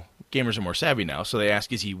 gamers are more savvy now, so they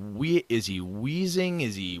ask, is he wheezing?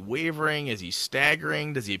 Is he wavering? Is he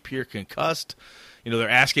staggering? Does he appear concussed? They're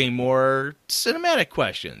asking more cinematic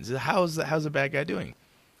questions. How's the bad guy doing?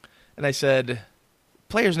 And I said,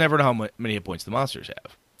 players never know how many hit points the monsters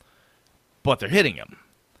have, but they're hitting them.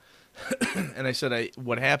 And I said,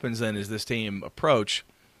 what happens then is this same approach,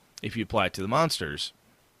 if you apply it to the monsters,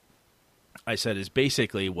 I said, is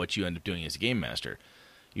basically what you end up doing as a game master.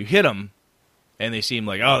 You hit them, and they seem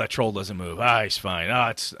like, oh, that troll doesn't move. Ah, he's fine. Ah,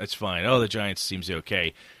 it's fine. Oh, the giant seems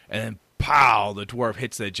okay. And then, pow, the dwarf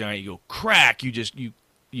hits that giant. You go, crack. You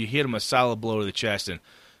hit him a solid blow to the chest, and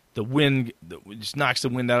the wind just knocks the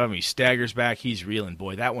wind out of him. He staggers back. He's reeling.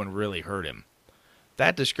 Boy, that one really hurt him.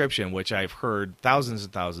 That description, which I've heard thousands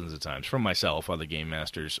and thousands of times from myself, other game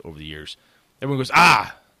masters over the years, everyone goes,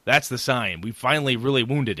 that's the sign. We finally really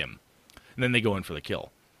wounded him. And then they go in for the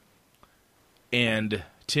kill. And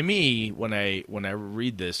to me, when I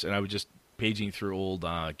read this, and I was just paging through old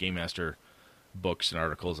Game Master books and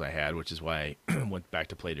articles I had, which is why I went back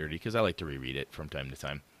to Play Dirty, because I like to reread it from time to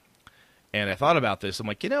time. And I thought about this. I'm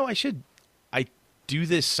like, I do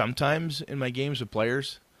this sometimes in my games with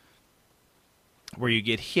players, where you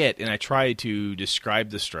get hit, and I try to describe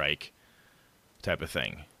the strike type of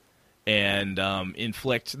thing. And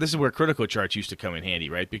inflict, this is where critical charts used to come in handy,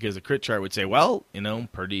 right? Because the crit chart would say, well,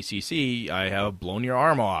 per DCC, I have blown your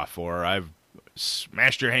arm off, or I've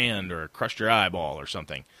smashed your hand, or crushed your eyeball, or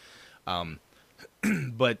something.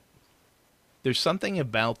 But there's something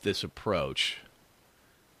about this approach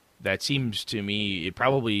that seems to me it'd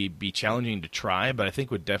probably be challenging to try, but I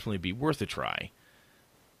think would definitely be worth a try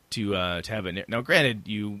to have it. Now, granted,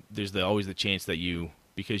 there's always the chance that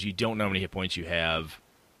because you don't know how many hit points you have,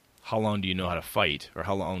 how long do you know how to fight, or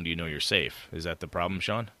how long do you know you're safe? Is that the problem,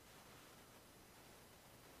 Sean?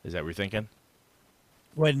 Is that what you're thinking?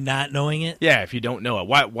 When not knowing it? Yeah, if you don't know it.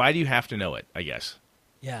 Why do you have to know it, I guess?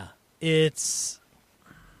 Yeah. It's...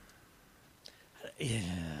 Yeah.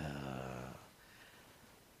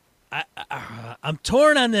 I'm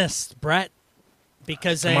torn on this, Brett,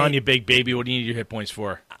 because Come on, you big baby. What do you need your hit points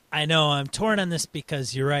for? I know. I'm torn on this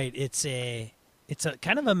because you're right. It's a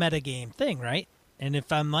kind of a metagame thing, right? And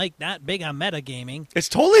if I'm not big on metagaming, it's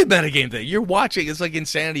totally a metagame thing. You're watching. It's like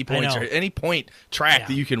insanity points or any point track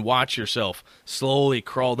that you can watch yourself slowly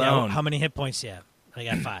crawl down. How many hit points do you have? I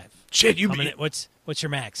got 5. Shit, what's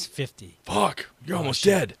your max? 50. Fuck, you're almost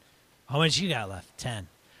dead. How much you got left? 10.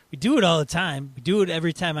 We do it all the time. We do it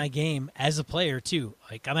every time I game as a player too.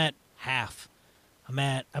 Like I'm at half. I'm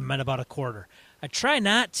at about a quarter. I try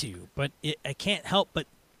not to, but I can't help but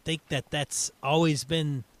think that that's always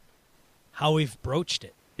been how we've broached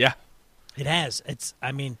it. Yeah. It has.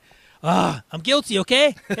 I'm guilty,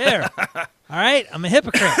 okay? There. All right? I'm a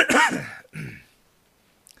hypocrite.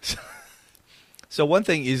 So one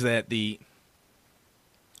thing is that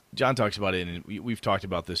John talks about it, and we've talked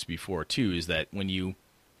about this before too, is that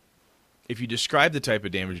if you describe the type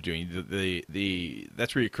of damage you're doing,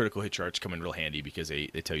 that's where your critical hit charts come in real handy, because they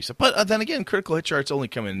tell you stuff. But then again, critical hit charts only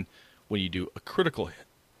come in when you do a critical hit,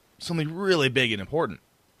 something really big and important.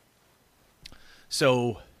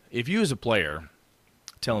 So if you as a player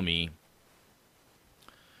tell me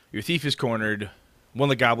your thief is cornered, one of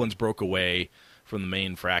the goblins broke away from the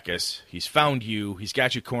main fracas, he's found you, he's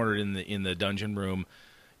got you cornered in the dungeon room,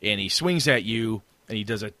 and he swings at you, and he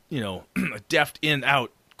does a deft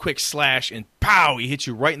in-out quick slash, and pow, he hits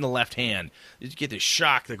you right in the left hand. You get this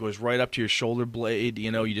shock that goes right up to your shoulder blade.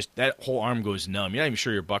 That whole arm goes numb. You're not even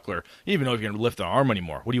sure your buckler. You don't even know if you're going to lift the arm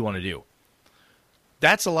anymore. What do you want to do?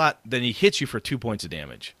 That's a lot. Then he hits you for 2 points of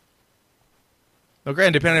damage. Now,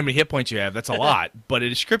 granted, depending on how many hit points you have, that's a lot. But a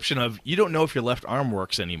description of you don't know if your left arm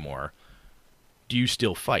works anymore. Do you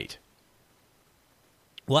still fight?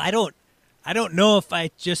 Well, I don't know if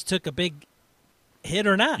I just took a big hit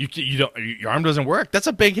or not. You don't. Your arm doesn't work. That's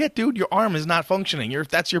a big hit, dude. Your arm is not functioning.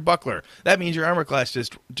 That's your buckler. That means your armor class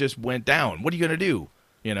just went down. What are you gonna do?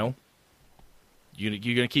 You know.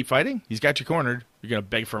 You gonna keep fighting? He's got you cornered. You're gonna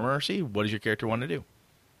beg for mercy. What does your character want to do?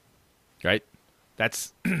 Right.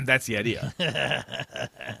 That's the idea.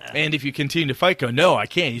 And if you continue to fight, go, no, I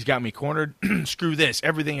can't. He's got me cornered. Screw this.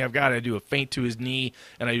 Everything I've got, I do a feint to his knee,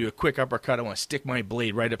 and I do a quick uppercut. I want to stick my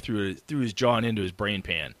blade right up through his jaw and into his brain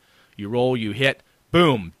pan. You roll, you hit,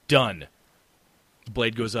 boom, done. The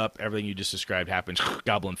blade goes up. Everything you just described happens.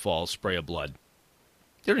 Goblin falls. Spray of blood.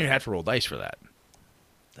 You don't even have to roll dice for that.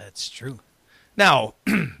 That's true. Now,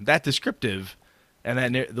 that descriptive and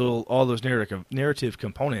that all those narrative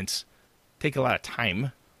components take a lot of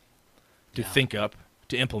time to think up,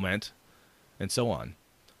 to implement, and so on.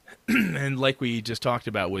 And like we just talked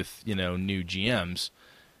about with, new GMs,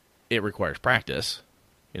 it requires practice.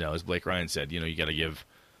 As Blake Ryan said, you got to give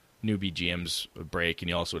newbie GMs a break, and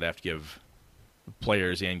you also would have to give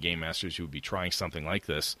players and game masters who would be trying something like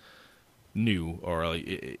this new, or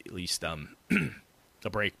at least a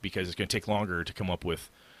break, because it's going to take longer to come up with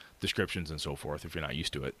descriptions and so forth if you're not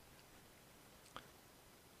used to it.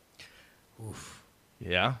 Oof.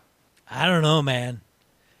 Yeah? I don't know, man.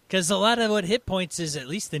 Because a lot of what hit points is, at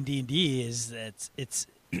least in D&D, is that it's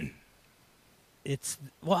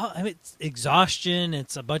exhaustion.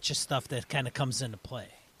 It's a bunch of stuff that kind of comes into play.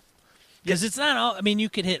 Because it's not all. You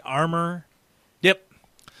could hit armor. Yep.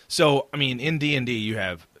 So, in D&D, you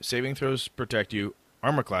have saving throws protect you,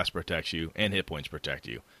 armor class protects you, and hit points protect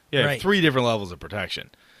you. You have 3 different levels of protection.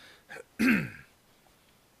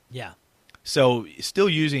 Yeah. So, still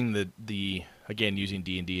using using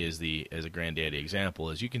D&D as a granddaddy example,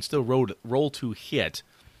 is you can still roll to hit,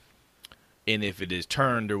 and if it is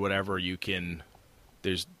turned or whatever, you can.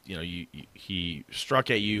 There's he struck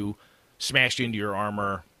at you, smashed into your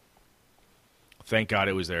armor. Thank God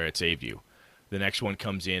it was there. It saved you. The next one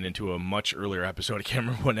comes into a much earlier episode. I can't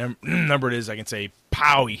remember what number it is. I can say,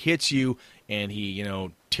 pow, he hits you, and he,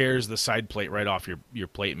 tears the side plate right off your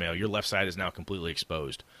plate mail. Your left side is now completely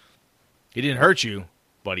exposed. He didn't hurt you,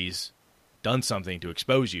 but he's done something to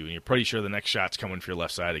expose you, and you're pretty sure the next shot's coming for your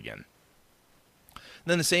left side again. And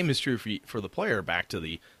then the same is true for the player back for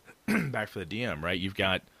the DM, right? You've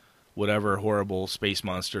got whatever horrible space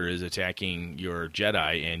monster is attacking your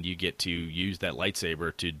Jedi, and you get to use that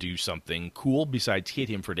lightsaber to do something cool besides hit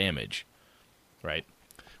him for damage, right?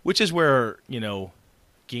 Which is where,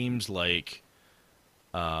 games like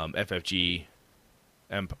FFG,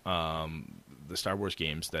 the Star Wars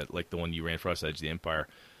games, that like the one you ran for us, Edge of the Empire,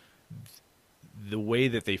 the way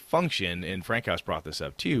that they function, and Frankhouse brought this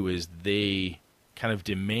up too, is they kind of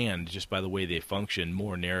demand, just by the way they function,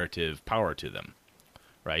 more narrative power to them,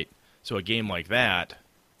 right? So a game like that,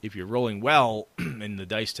 if you're rolling well and the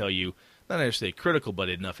dice tell you, not necessarily critical, but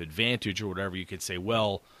enough advantage or whatever, you could say,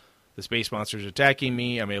 well, the space monster's attacking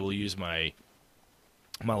me, I'm able to use my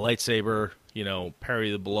lightsaber,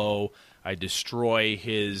 parry the blow, I destroy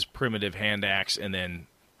his primitive hand axe, and then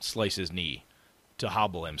slice his knee to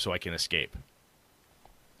hobble him so I can escape.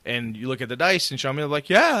 And you look at the dice and show me, like,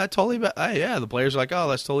 yeah, that totally, yeah, the players are like, oh,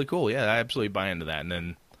 that's totally cool, yeah, I absolutely buy into that, and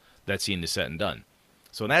then that scene is set and done.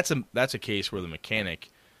 So that's a case where the mechanic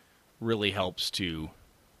really helps to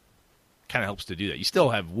do that. You still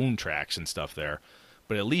have wound tracks and stuff there,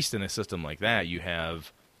 but at least in a system like that, you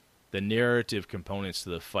have the narrative components to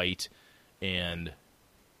the fight and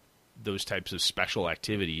those types of special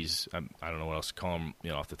activities. I don't know what else to call them,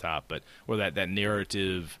 off the top, but where that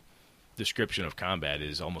narrative description of combat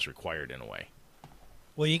is almost required in a way.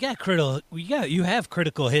 Well, you have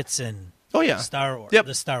critical hits in Star Wars,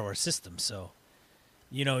 the Star Wars system, so.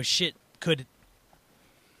 Shit could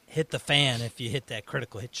hit the fan if you hit that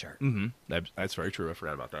critical hit chart. Mm-hmm. That's very true. I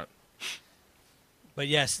forgot about that. But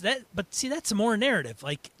yes, that's more narrative.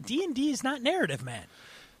 Like D&D is not narrative, man.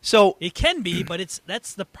 So it can be, but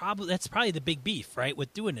that's the problem. That's probably the big beef, right,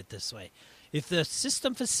 with doing it this way. If the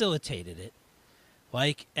system facilitated it,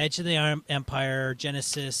 like Edge of the Empire,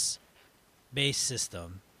 Genesis base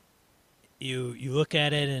system, you look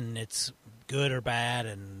at it and it's good or bad,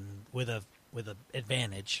 and with an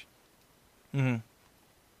advantage. Mm-hmm.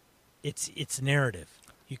 It's narrative.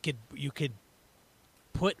 You could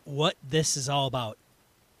put what this is all about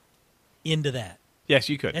into that. Yes,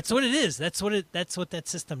 you could. That's what it is. That's what that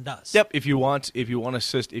system does. Yep. If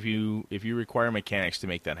you require mechanics to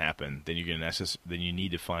make that happen, then you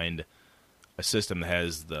need to find a system that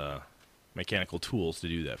has the mechanical tools to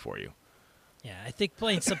do that for you. Yeah, I think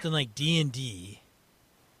playing something like D&D,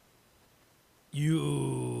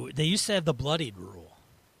 they used to have the bloodied rule.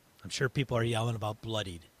 I'm sure people are yelling about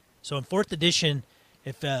bloodied. So in 4th edition,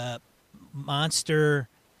 if a monster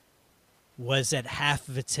was at half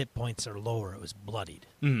of its hit points or lower, it was bloodied.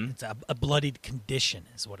 Mm-hmm. It's a bloodied condition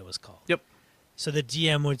is what it was called. Yep. So the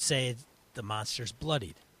GM would say the monster's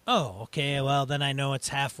bloodied. Oh, okay, well then I know it's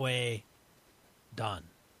halfway done.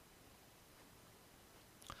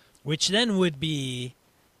 Which then would be,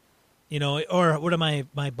 or what are my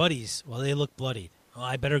buddies? Well, they look bloodied. Well,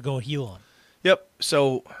 I better go heal them. Yep.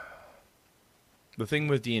 So the thing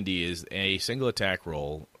with D&D is a single attack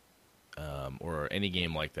roll, or any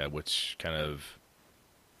game like that, which kind of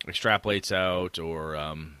extrapolates out or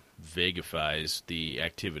vagifies the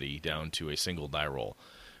activity down to a single die roll,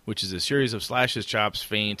 which is a series of slashes, chops,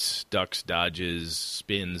 feints, ducks, dodges,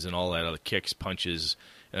 spins, and all that other kicks, punches.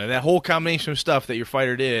 And that whole combination of stuff that your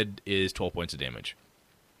fighter did is 12 points of damage.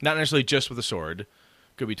 Not necessarily just with a sword.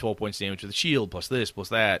 Could be 12 points of damage with a shield, plus this, plus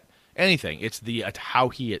that. Anything. It's the how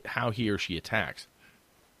he or she attacks.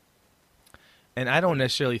 And I don't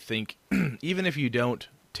necessarily think, even if you don't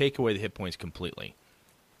take away the hit points completely,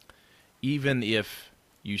 even if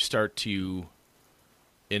you start to,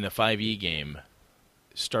 in a 5e game,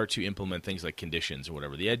 start to implement things like conditions or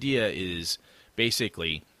whatever, the idea is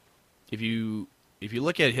basically, if you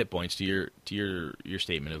look at hit points to your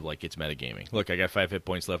statement of like it's metagaming. Look, I got 5 hit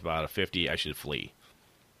points left out of 50. I should flee.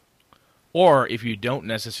 Or if you don't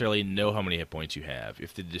necessarily know how many hit points you have,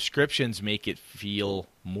 if the descriptions make it feel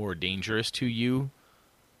more dangerous to you,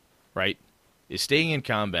 right? Is staying in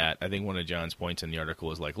combat. I think one of John's points in the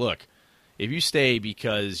article is like, look, if you stay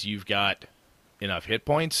because you've got enough hit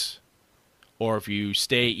points, or if you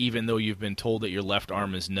stay even though you've been told that your left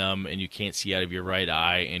arm is numb and you can't see out of your right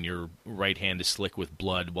eye and your right hand is slick with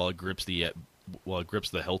blood while it grips the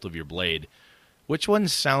hilt of your blade, which one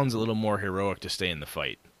sounds a little more heroic to stay in the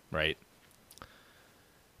fight, right?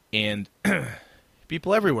 And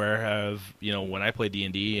people everywhere have, when I play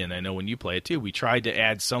D&D, and I know when you play it too, we tried to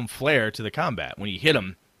add some flair to the combat. When you hit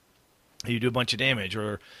them, you do a bunch of damage,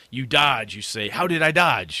 or you dodge, you say, how did I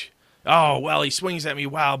dodge? Oh, well, he swings at me,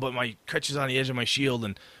 wow, but my crutch is on the edge of my shield,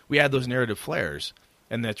 and we add those narrative flares,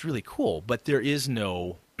 and that's really cool, but there is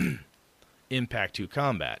no impact to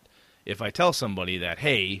combat. If I tell somebody that,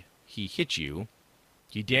 hey, he hit you,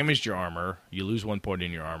 he damaged your armor, you lose 1 point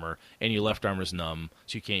in your armor, and your left armor's numb,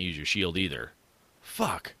 so you can't use your shield either.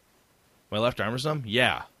 Fuck. My left armor's numb?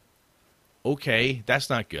 Yeah. Okay, that's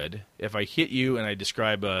not good. If I hit you and I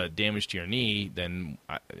describe damage to your knee, then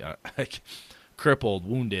I crippled,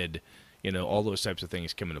 wounded, all those types of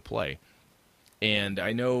things come into play. And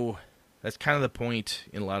I know that's kind of the point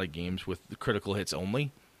in a lot of games with the critical hits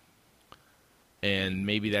only. And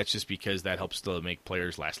maybe that's just because that helps to make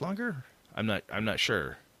players last longer. I'm not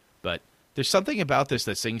sure, but there's something about this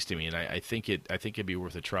that sings to me, and I think it'd be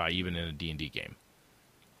worth a try, even in a D&D game.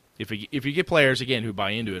 If you get players again who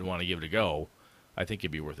buy into it and want to give it a go, I think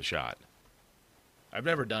it'd be worth a shot. I've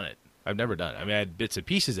never done it. I mean, I had bits and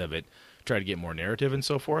pieces of it, try to get more narrative and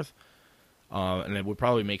so forth, and it would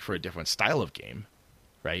probably make for a different style of game,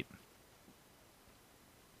 right?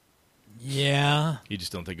 Yeah. You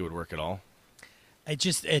just don't think it would work at all?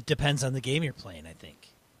 It depends on the game you're playing, I think.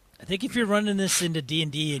 I think if you're running this into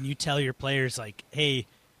D&D and you tell your players, like, hey,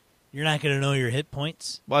 you're not going to know your hit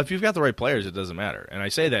points. Well, if you've got the right players, it doesn't matter. And I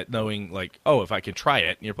say that knowing, like, oh, if I can try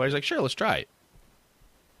it, and your player's like, sure, let's try it.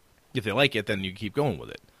 If they like it, then you keep going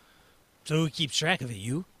with it. So who keeps track of it?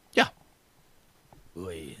 You? Yeah.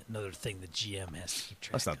 Boy, another thing the GM has to keep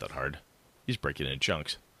track That's not that hard. You just break it in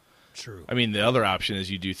chunks. True. I mean, the other option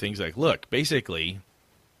is you do things like, look, basically,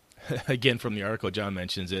 again, from the article, John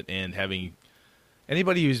mentions it, and having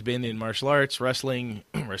anybody who's been in martial arts, wrestling,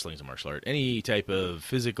 wrestling's a martial art, any type of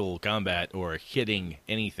physical combat or hitting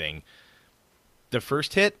anything, the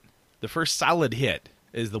first solid hit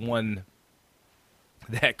is the one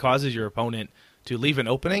that causes your opponent to leave an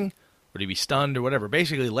opening or to be stunned or whatever.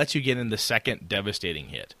 Basically lets you get in the second devastating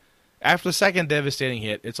hit. After the second devastating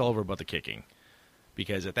hit, it's all over but the kicking.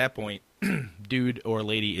 Because at that point, dude or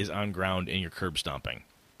lady is on ground and you're curb stomping.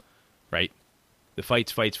 Right? The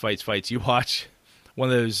fights. You watch one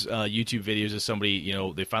of those YouTube videos of somebody,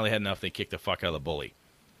 they finally had enough, they kicked the fuck out of the bully.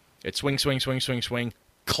 It's swing,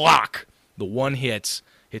 clock! The one hits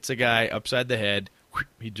a guy upside the head,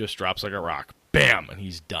 he just drops like a rock. Bam! And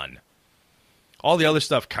he's done. All the other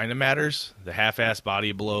stuff kind of matters. The half-ass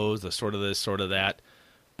body blows, the sort of this, sort of that.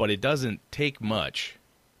 But it doesn't take much.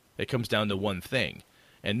 It comes down to one thing.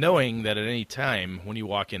 And knowing that at any time when you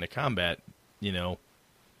walk into combat, the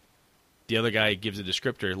other guy gives a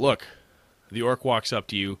descriptor. Look, the orc walks up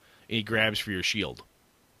to you he grabs for your shield.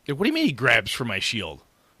 What do you mean he grabs for my shield?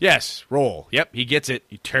 Yes, roll. Yep, he gets it.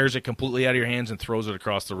 He tears it completely out of your hands and throws it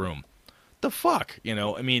across the room. The fuck?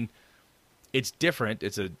 I mean, it's different.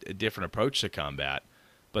 It's a different approach to combat,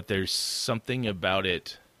 but there's something about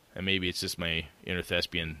it, and maybe it's just my inner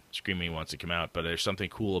thespian screaming wants to come out, but there's something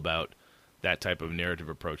cool about that type of narrative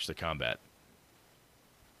approach to combat.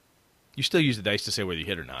 You still use the dice to say whether you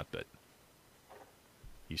hit or not, but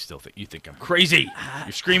you think I'm crazy.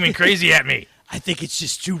 You're screaming crazy at me. I think it's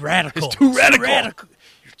just too radical. It's too radical.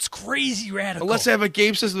 It's crazy radical. Unless I have a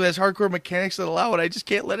game system that has hardcore mechanics that allow it, I just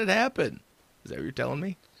can't let it happen. Is that what you're telling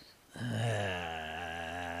me?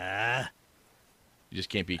 You just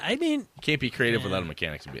can't be. I mean, you can't be creative without a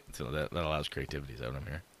mechanics. So that allows creativity. Is that what I'm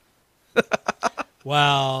hearing?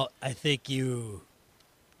 Well, I think you.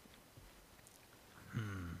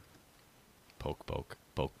 Poke, poke,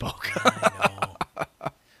 poke, poke. I know.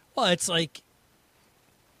 Well, it's like,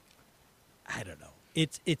 I don't know.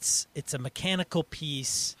 It's a mechanical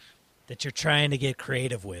piece that you're trying to get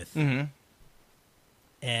creative with,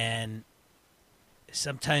 and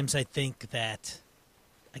sometimes I think that,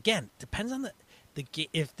 again, depends on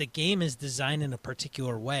if the game is designed in a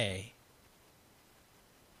particular way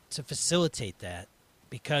to facilitate that,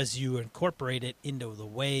 because you incorporate it into the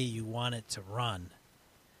way you want it to run.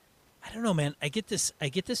 I don't know, man. I get this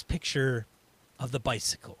picture of the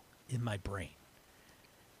bicycle in my brain,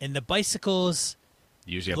 and the bicycles.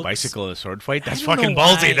 Usually a bicycle in a sword fight? That's I don't fucking know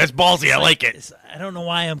ballsy. why. That's ballsy. I like it. I don't know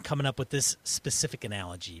why I'm coming up with this specific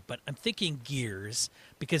analogy, but I'm thinking gears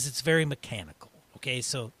because it's very mechanical. Okay,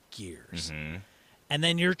 so gears. Mm-hmm. And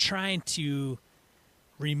then you're trying to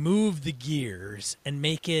remove the gears and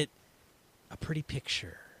make it a pretty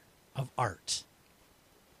picture of art.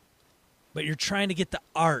 But you're trying to get the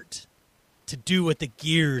art to do what the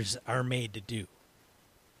gears are made to do.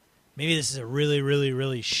 Maybe this is a really, really,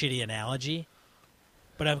 really shitty analogy,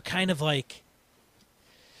 but I'm kind of like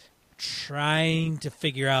trying to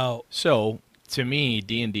figure out. So, to me,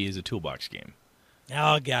 D&D is a toolbox game.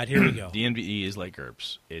 Oh, God, here we go. D&D is like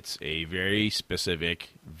GURPS. It's a very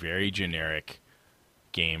specific, very generic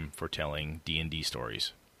game for telling D&D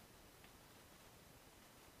stories.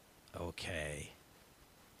 Okay.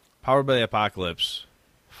 Powered by the Apocalypse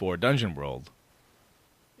for Dungeon World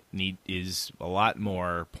is a lot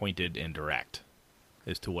more pointed and direct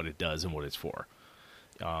as to what it does and what it's for.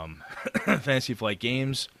 Fantasy Flight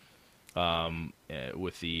Games,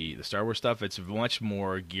 with the Star Wars stuff, it's much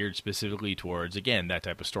more geared specifically towards, again, that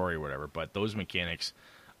type of story or whatever. But those mechanics,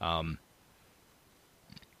 that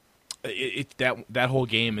whole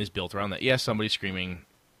game is built around that. Yes, somebody's screaming,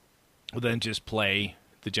 well, then just play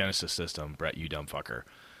the Genesis system, Brett, you dumb fucker.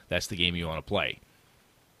 That's the game you want to play.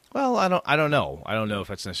 Well, I don't know. I don't know if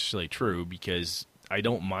that's necessarily true, because I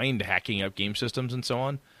don't mind hacking up game systems and so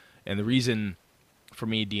on. And the reason for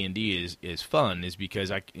me D&D is fun is because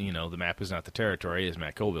the map is not the territory, as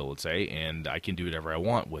Matt Colville would say, and I can do whatever I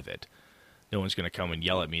want with it. No one's going to come and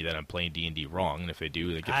yell at me that I'm playing D&D wrong, and if they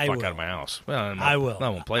do, they get the fuck out of my house. Well, I will. I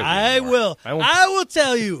won't play with you I anymore. will. I will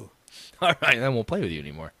tell you. All right, I won't play with you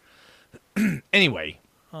anymore. Anyway,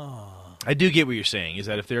 I do get what you're saying, is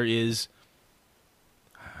that if there is...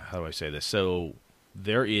 How do I say this? So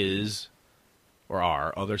there is, or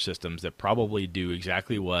are, other systems that probably do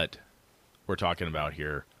exactly what we're talking about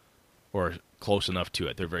here, or close enough to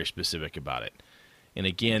it. They're very specific about it. And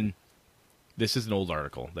again, this is an old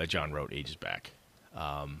article that John wrote ages back.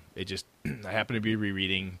 I happened to be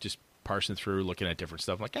rereading, just parsing through, looking at different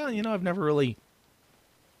stuff. I'm like, I've never really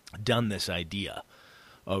done this idea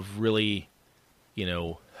of really,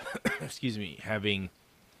 having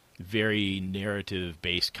very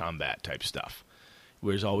narrative-based combat type stuff.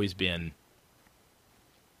 Where there's always been,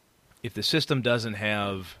 if the system doesn't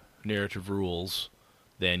have narrative rules,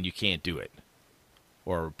 then you can't do it.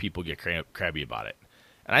 Or people get crabby about it.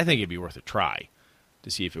 And I think it'd be worth a try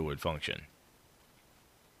to see if it would function.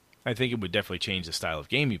 I think it would definitely change the style of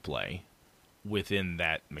game you play within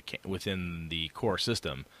within the core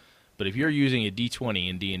system. But if you're using a D20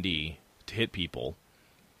 in D&D to hit people,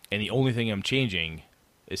 and the only thing I'm changing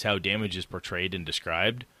is how damage is portrayed and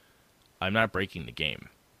described, I'm not breaking the game.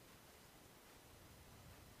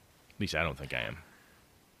 At least I don't think I am.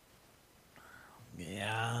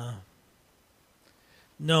 Yeah.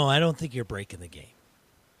 No, I don't think you're breaking the game.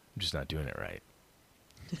 I'm just not doing it right.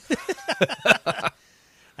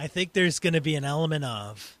 I think there's going to be an element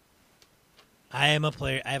of, I am a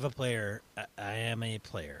player, and I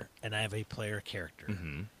have a player character.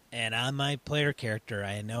 Mm-hmm. And on my player character,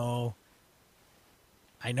 I know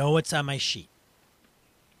what's on my sheet.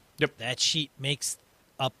 Yep. That sheet makes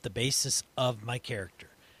up the basis of my character.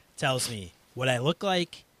 Tells me what I look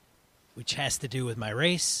like, which has to do with my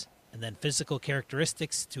race, and then physical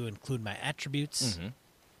characteristics to include my attributes. Mm-hmm.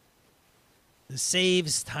 The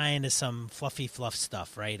saves tie into some fluffy fluff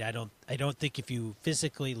stuff, right? I don't think if you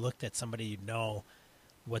physically looked at somebody, you'd know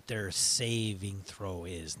what their saving throw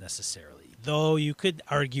is necessarily. Though you could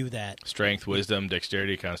argue that Strength, wisdom,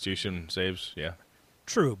 dexterity, constitution saves, yeah.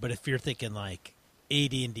 true, but if you're thinking like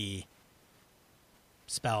AD&D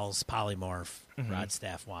spells, polymorph, rod,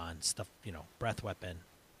 staff, wand, stuff, breath weapon,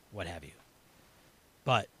 what have you.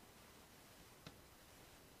 But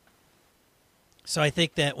so I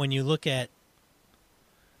think that when you look at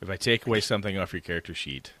If I take away something off your character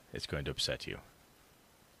sheet, it's going to upset you.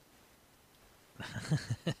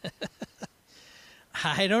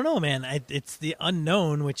 I don't know, man. It's the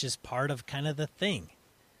unknown, which is part of kind of the thing.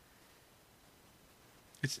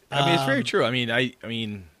 It's very true. I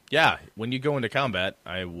mean, yeah. When you go into combat,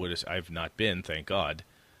 I've not been, thank God.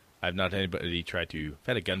 I've not had anybody try to. I've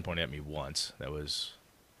had a gun pointed at me once. That was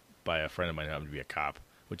by a friend of mine who happened to be a cop,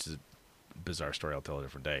 which is a bizarre story. I'll tell a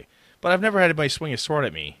different day. But I've never had anybody swing a sword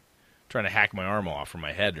at me, trying to hack my arm off from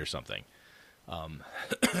my head or something.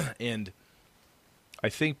 And I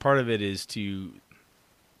think part of it is to.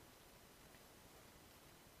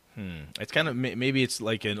 It's kind of maybe it's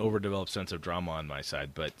like an overdeveloped sense of drama on my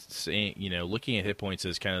side, but saying looking at hit points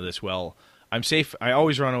as kind of this. Well, I'm safe. I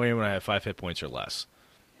always run away when I have 5 hit points or less.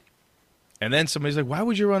 And then somebody's like, "Why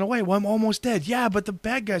would you run away?" Well, I'm almost dead. Yeah, but the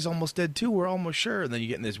bad guy's almost dead too. We're almost sure. And then you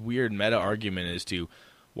get in this weird meta argument as to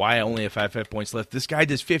why I only have 5 hit points left. This guy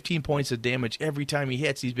does 15 points of damage every time he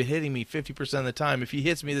hits. He's been hitting me 50% of the time. If he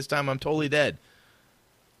hits me this time, I'm totally dead.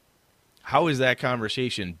 How is that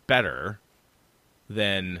conversation better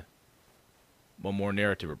than a more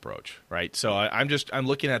narrative approach, right? So I'm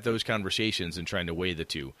looking at those conversations and trying to weigh the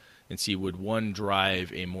two and see, would one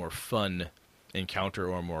drive a more fun encounter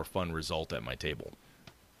or a more fun result at my table?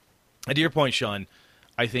 And to your point, Sean,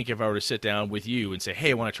 I think if I were to sit down with you and say,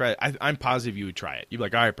 hey, I want to try it, I'm positive you would try it. You'd be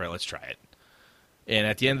like, all right, Brett, let's try it. And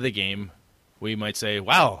at the end of the game, we might say,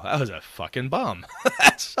 wow, that was a fucking bomb.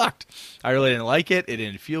 That sucked. I really didn't like it. It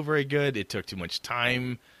didn't feel very good. It took too much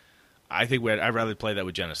time. I think I'd rather play that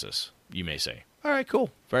with Genesis, you may say. All right,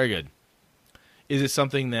 cool. Very good. Is it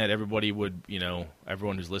something that everybody would,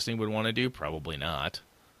 everyone who's listening would want to do? Probably not.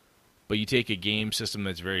 But you take a game system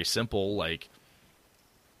that's very simple, like,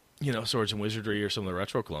 Swords and Wizardry or some of the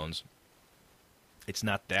retro clones, it's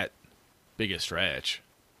not that big a stretch.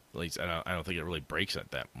 At least I don't think it really breaks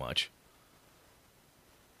it that much.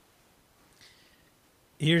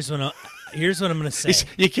 Here's what I'm going to say.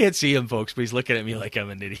 You can't see him, folks, but he's looking at me like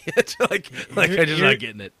I'm an idiot. like I'm just not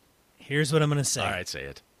getting it. Here's what I'm going to say. All right, say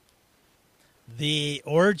it. The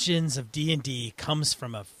origins of D&D comes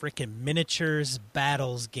from a freaking miniatures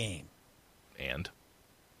battles game. And?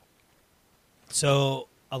 So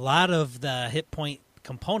a lot of the hit point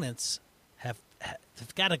components have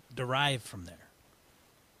got to derive from there.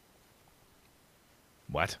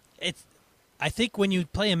 What? I think when you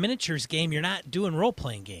play a miniatures game, you're not doing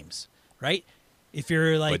role-playing games, right? If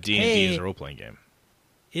you're like, but D&D is a role-playing game.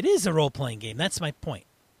 It is a role-playing game. That's my point.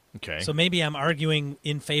 Okay. So maybe I'm arguing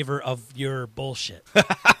in favor of your bullshit.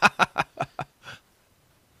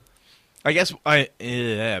 I guess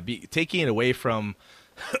taking it away from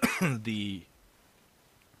the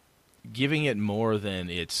giving it more than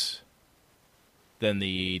the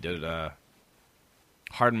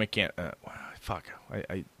hard mechanic.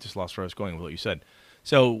 I just lost where I was going with what you said.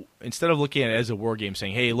 So instead of looking at it as a war game,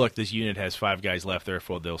 saying, "Hey, look, this unit has 5 guys left,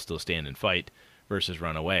 therefore they'll still stand and fight," versus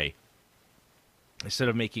run away. Instead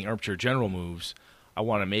of making armchair general moves, I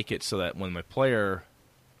want to make it so that when my player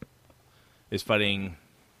is fighting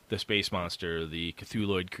the space monster, the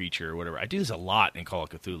Cthulhuid creature, whatever. I do this a lot in Call of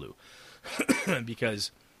Cthulhu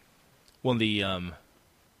because one of the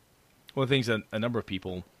things that a number of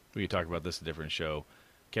people, we talk about this in a different show,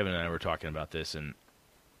 Kevin and I were talking about this, and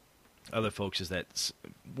other folks, is that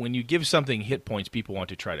when you give something hit points, people want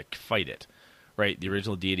to try to fight it, right? The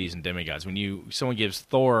original deities and demigods. When someone gives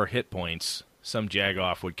Thor hit points, some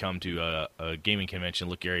jagoff would come to a gaming convention,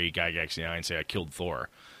 look Gary Gygax in the eye and say, "I killed Thor.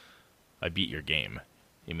 I beat your game."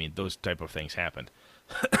 I mean, those type of things happened.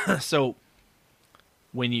 So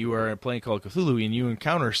when you are playing Call of Cthulhu and you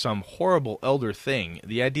encounter some horrible elder thing,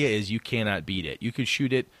 the idea is you cannot beat it. You could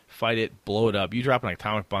shoot it, fight it, blow it up. You drop an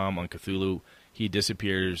atomic bomb on Cthulhu, he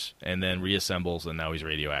disappears and then reassembles, and now he's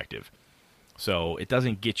radioactive. So it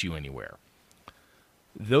doesn't get you anywhere.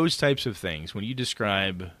 Those types of things, when you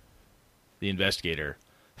describe the investigator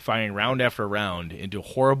firing round after round into a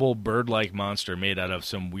horrible bird-like monster made out of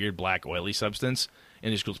some weird black oily substance,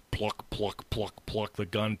 and it just goes pluck, pluck, pluck, pluck, the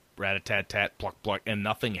gun, rat-a-tat-tat, pluck, pluck, and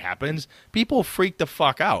nothing happens, people freak the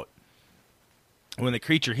fuck out. When the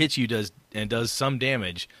creature hits you does some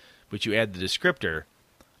damage, but you add the descriptor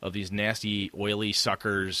of these nasty, oily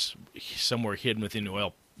suckers somewhere hidden within the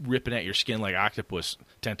oil, ripping at your skin like octopus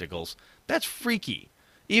tentacles, that's freaky.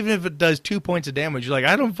 Even if it does 2 points of damage, you're like,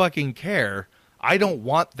 I don't fucking care. I don't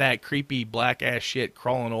want that creepy black-ass shit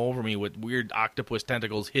crawling over me with weird octopus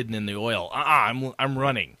tentacles hidden in the oil. I'm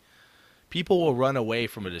running. People will run away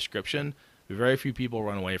from a description. Very few people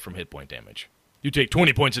run away from hit point damage. You take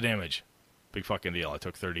 20 points of damage. Big fucking deal. I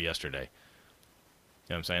took 30 yesterday. You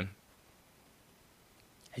know what I'm saying?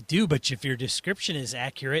 I do, but if your description is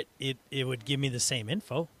accurate, it would give me the same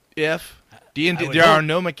info. If D&D, there are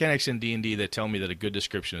no mechanics in D&D that tell me that a good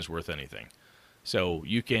description is worth anything. So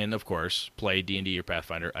you can, of course, play D&D or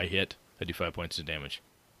Pathfinder. I hit, I do 5 points of damage.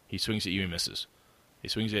 He swings at you, he misses. He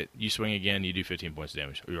swings at you, swing again, you do 15 points of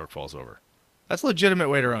damage. Or your orc falls over. That's a legitimate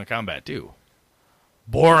way to run combat too.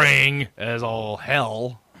 Boring as all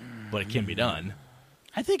hell, but it can be done.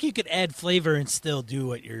 I think you could add flavor and still do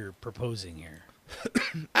what you're proposing here.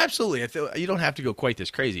 Absolutely. I feel you don't have to go quite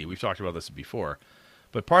this crazy. We've talked about this before.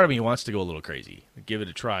 But part of me wants to go a little crazy. Give it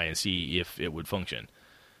a try and see if it would function.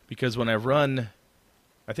 Because when I've run,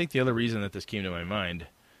 I think the other reason that this came to my mind,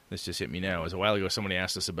 this just hit me now, is a while ago somebody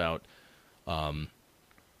asked us about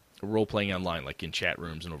role-playing online, like in chat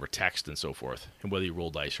rooms and over text and so forth, and whether you roll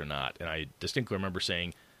dice or not. And I distinctly remember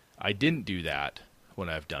saying, I didn't do that when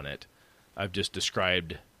I've done it. I've just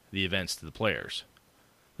described the events to the players.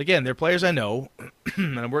 Again, they're players I know,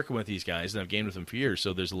 and I'm working with these guys, and I've gamed with them for years,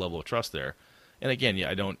 so there's a level of trust there. And again, yeah,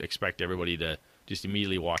 I don't expect everybody to just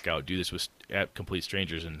immediately walk out, do this with complete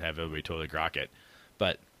strangers, and have everybody totally grok it.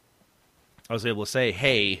 But I was able to say,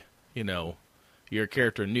 hey, you know, your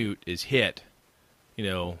character Newt is hit. You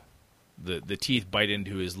know, the teeth bite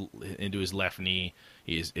into his left knee.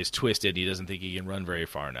 He is twisted. He doesn't think he can run very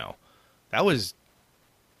far now. That was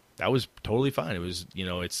totally fine. It was, you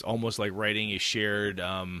know, it's almost like writing a shared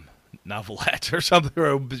novelette or something,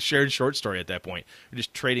 or a shared short story at that point. You're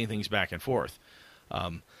just trading things back and forth.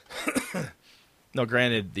 Now,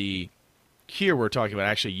 granted, here we're talking about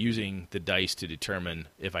actually using the dice to determine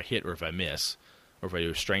if I hit or if I miss, or if I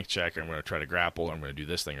do a strength check, or I'm going to try to grapple, or I'm going to do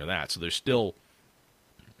this thing or that. So there's still,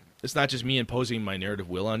 it's not just me imposing my narrative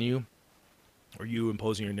will on you, or you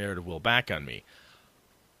imposing your narrative will back on me.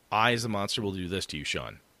 I, as a monster, will do this to you,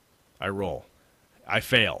 Sean. I roll. I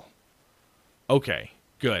fail. Okay,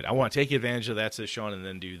 good. I want to take advantage of that, says Sean, and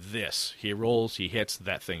then do this. He rolls, he hits,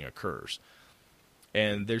 that thing occurs.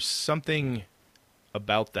 And there's something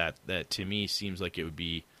about that to me seems like it would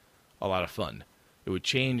be a lot of fun. It would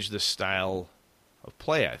change the style of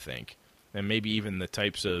play, I think, and maybe even the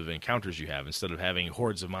types of encounters you have. Instead of having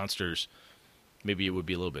hordes of monsters, maybe it would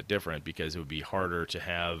be a little bit different, because it would be harder to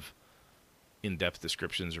have in-depth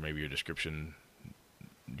descriptions, or maybe your descriptions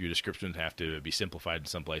have to be simplified in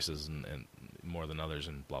some places and more than others,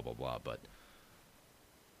 and blah, blah, blah. But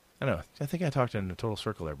I don't know. I think I talked in a total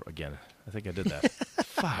circle there again. I think I did that.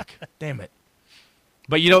 Fuck. Damn it.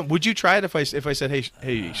 But, you know, would you try it if I said,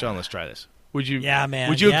 hey, Sean, let's try this? Would you? Yeah, man.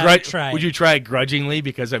 Would you try Would you try it grudgingly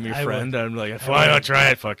because I'm your friend? I'm like, fine, I'll try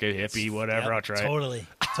it. Fucking hippie, whatever. Yep, I'll try it.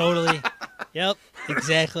 Totally. Yep,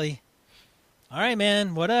 exactly. All right,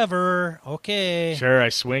 man. Whatever. Okay. Sure, I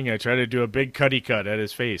swing. I try to do a big cutty cut at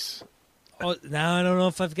his face. Oh, now I don't know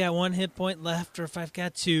if I've got 1 hit point left or if I've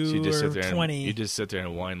got 2 or 20. You just sit there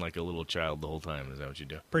and whine like a little child the whole time. Is that what you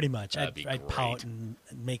do? Pretty much. That'd I'd pout and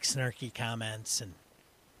make snarky comments and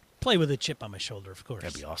play with a chip on my shoulder, of course.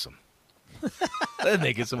 That'd be awesome. That'd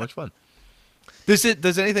make it so much fun. Does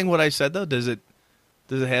anything what I said though? Does it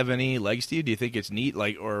have any legs to you? Do you think it's neat?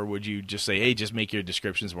 Like, or would you just say, hey, just make your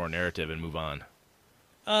descriptions more narrative and move on?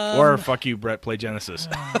 Or fuck you, Brett, play Genesis.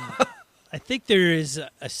 I think there is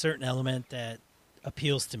a certain element that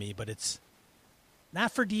appeals to me, but it's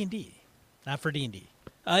not for D&D. Not for D&D.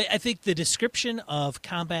 I think the description of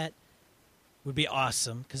combat would be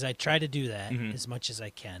awesome, because I try to do that as much as I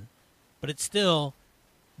can. But it's still,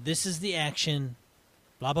 this is the action,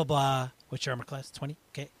 blah, blah, blah. What's your armor class? 20?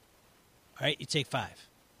 Okay. All right, you take 5.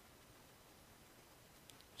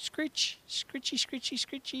 Scritch, scritchy, scritchy,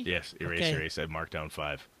 scritchy. Yes, erase. I marked down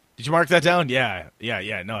 5. Did you mark that down? Yeah.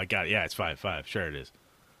 No, I got it. Yeah, it's 5. Sure it is.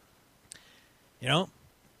 You know,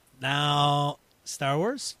 now Star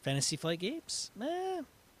Wars, Fantasy Flight Games, I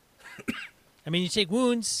mean, you take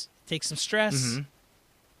wounds, take some stress,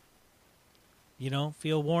 you know,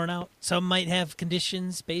 feel worn out. Some might have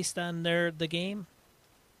conditions based on the game.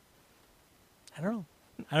 I don't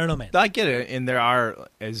know, man. I get it, and there are,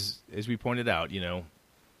 as we pointed out, you know,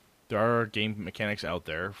 there are game mechanics out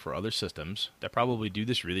there for other systems that probably do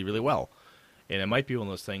this really, really well. And it might be one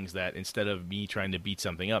of those things that instead of me trying to beat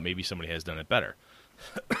something up, maybe somebody has done it better.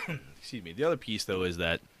 Excuse me. The other piece, though, is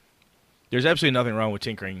that there's absolutely nothing wrong with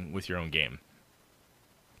tinkering with your own game.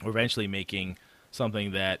 We're eventually making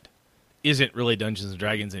something that isn't really Dungeons &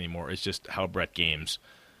 Dragons anymore. It's just how Brett games.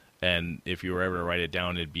 And if you were ever to write it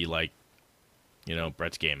down, it'd be like,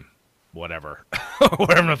 Brett's game. Whatever.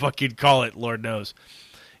 Whatever the fuck you'd call it, Lord knows.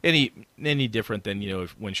 Any different than,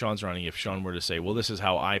 when Sean's running, if Sean were to say, well, this is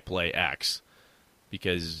how I play X,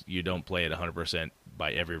 because you don't play it 100%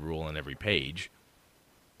 by every rule on every page.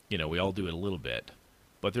 We all do it a little bit.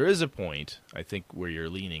 But there is a point, I think, where you're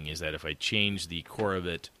leaning, is that if I change the core of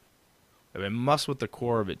it, if I mess with the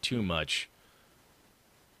core of it too much,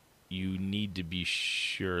 you need to be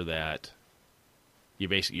sure that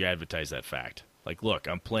you advertise that fact. Like, look,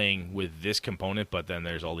 I'm playing with this component, but then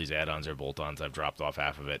there's all these add-ons or bolt-ons. I've dropped off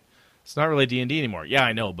half of it. It's not really D&D anymore. Yeah,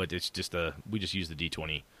 I know, but it's just we just use the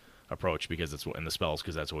D20 approach because it's in the spells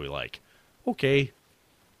because that's what we like. Okay.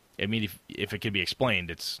 I mean, if it can be explained,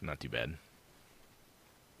 it's not too bad.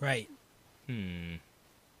 Right. You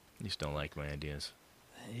just don't like my ideas.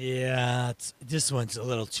 Yeah, this one's a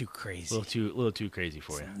little too crazy. A little too crazy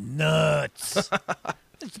for you. Nuts.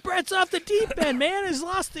 It's Brett's off the deep end, man. He's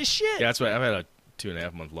lost his shit. Yeah, that's why I've had a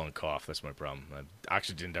 2.5-month long cough. That's my problem.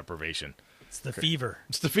 Oxygen deprivation. It's the fever.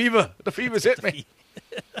 It's the fever. The fever's hit me.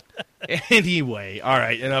 Anyway, all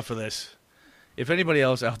right, enough of this. If anybody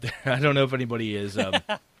else out there, I don't know if anybody is.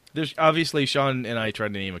 There's obviously Sean and I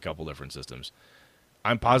tried to name a couple different systems.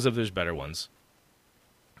 I'm positive there's better ones.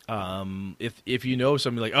 If you know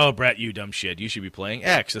somebody like, oh, Brett, you dumb shit, you should be playing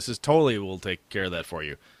X. This is totally will take care of that for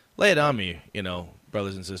you. Lay it on me,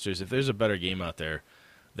 brothers and sisters. If there's a better game out there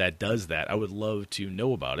that does that, I would love to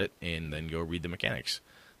know about it and then go read the mechanics.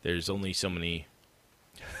 There's only so many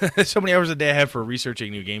hours a day I have for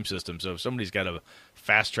researching new game systems. So if somebody's got a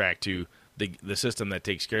fast track to the system that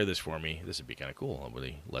takes care of this for me, this would be kind of cool. It would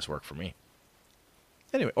be less work for me.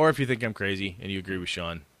 Anyway, or if you think I'm crazy and you agree with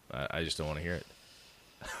Sean, I just don't want to hear it.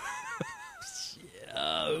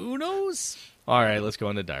 Who knows? All right, let's go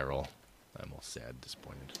on to die roll. I'm all sad,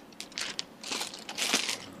 disappointed.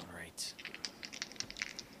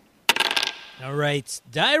 All right,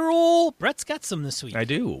 die roll. Brett's got some this week. I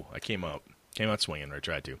do. I came out swinging, or I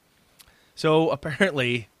tried to. So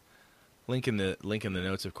apparently, link in the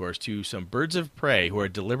notes, of course, to some birds of prey who are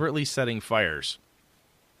deliberately setting fires.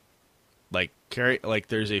 Like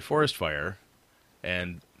there's a forest fire,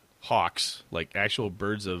 and hawks, like actual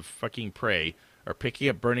birds of fucking prey, are picking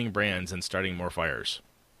up burning brands and starting more fires.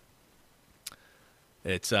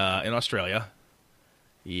 It's in Australia.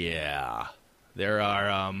 Yeah, there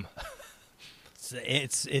are.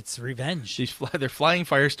 It's revenge. They're flying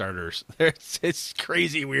fire starters. It's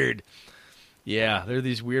crazy weird. Yeah, there are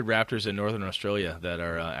these weird raptors in northern Australia that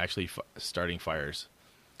are actually starting fires.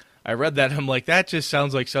 I read that, and I'm like, that just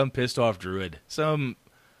sounds like some pissed off druid. Some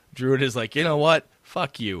druid is like, you know what?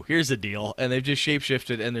 Fuck you. Here's the deal. And they've just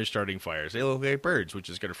shapeshifted, and they're starting fires. They look like birds, which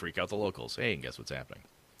is going to freak out the locals. Hey, and guess what's happening?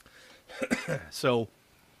 So,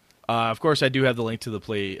 of course, I do have the link to the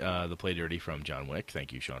Play Dirty from John Wick.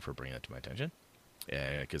 Thank you, Sean, for bringing that to my attention.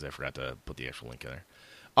 Because I forgot to put the actual link in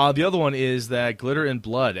there. The other one is that Glitter and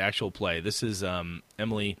Blood actual play. This is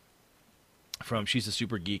Emily from She's a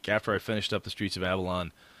Super Geek. After I finished up the Streets of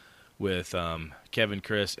Avalon with Kevin,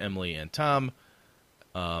 Chris, Emily, and Tom,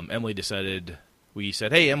 Emily decided, we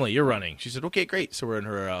said, hey, Emily, you're running. She said, okay, great. So we're in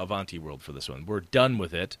her Avanti world for this one. We're done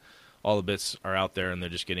with it. All the bits are out there, and they're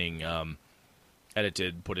just getting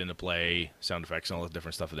edited, put into play, sound effects, and all the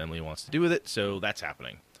different stuff that Emily wants to do with it. So that's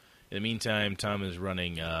happening. In the meantime, Tom is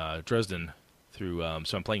running Dresden through,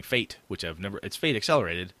 so I'm playing Fate, which it's Fate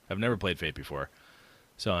Accelerated. I've never played Fate before.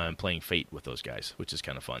 So I'm playing Fate with those guys, which is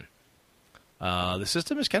kind of fun. The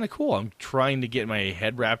system is kind of cool. I'm trying to get my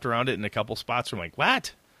head wrapped around it in a couple spots where I'm like,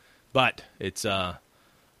 what? But it's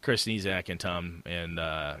Chris Nizak and Tom and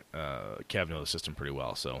Kev know the system pretty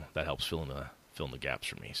well, so that helps fill in the gaps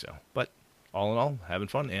for me. So, but all in all, having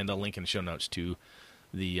fun, and I'll link in the show notes to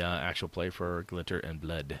the actual play for Glitter and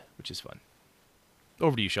Blood, which is fun.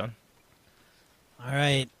 Over to you, Sean. All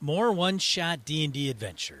right, more one-shot D&D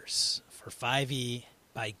adventures for 5e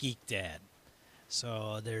by Geek Dad.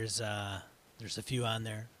 So there's a few on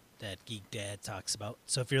there that Geek Dad talks about.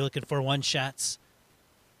 So if you're looking for one-shots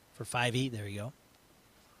for 5e, there you go.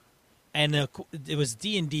 And it was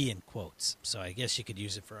D&D in quotes, so I guess you could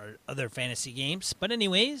use it for other fantasy games. But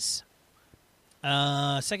anyways,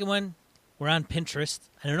 second one, we're on Pinterest.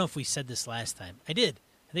 I don't know if we said this last time. I did.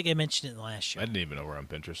 I think I mentioned it in the last show. I didn't even know we're on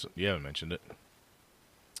Pinterest. You haven't mentioned it.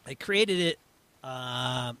 I created it.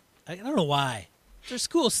 I don't know why. There's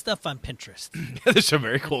cool stuff on Pinterest. There's some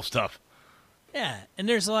very cool stuff. Yeah, and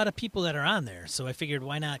there's a lot of people that are on there, so I figured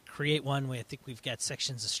why not create one where I think we've got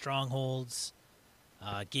sections of strongholds,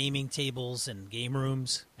 gaming tables, and game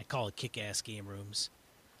rooms. I call it kick-ass game rooms.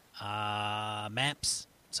 Maps,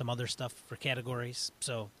 some other stuff for categories.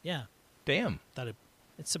 So, yeah. Damn.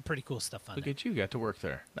 It's some pretty cool stuff on Look there. at you. Got to work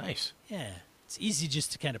there. Nice. Yeah, it's easy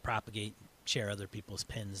just to kind of propagate, share other people's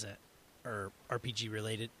pins that are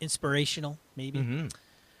RPG-related. Inspirational, maybe.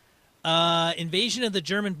 Mm-hmm. Invasion of the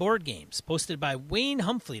German Board Games, posted by Wayne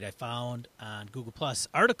Humfleet, I found on Google+.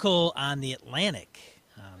 Article on The Atlantic.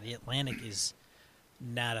 The Atlantic is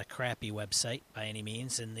not a crappy website by any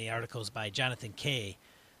means, and the article is by Jonathan Kay.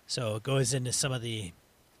 So it goes into some of the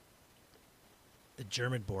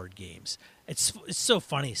German board games. It's so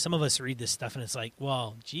funny. Some of us read this stuff, and it's like,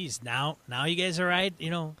 well, geez, now you guys are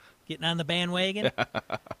getting on the bandwagon.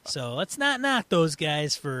 So let's not knock those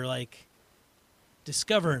guys for, like,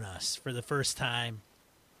 discovering us for the first time.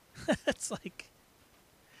 it's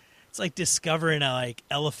like discovering a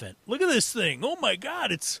elephant. Look at this thing. Oh my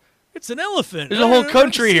God, it's an elephant. There's a whole I've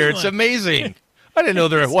country never here. seen It's one. amazing. I didn't know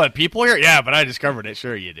there were people here. Yeah, but I discovered it.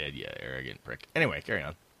 Sure you did. Yeah, arrogant prick. Anyway, carry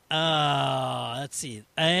on. Let's see.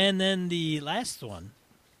 And then the last one,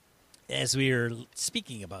 as we were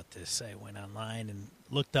speaking about this, I went online and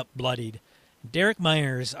looked up Bloodied. Derek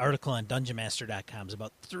Meyer's article on DungeonMaster.com is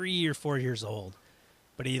about 3 or 4 years old,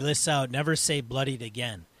 but he lists out Never Say Bloodied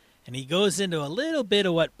Again. And he goes into a little bit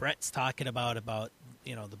of what Brett's talking about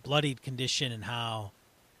the bloodied condition and how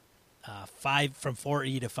 5 from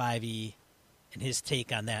 4E to 5E and his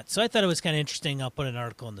take on that. So I thought it was kind of interesting. I'll put an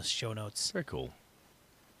article in the show notes. Very cool.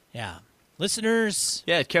 Yeah. Listeners.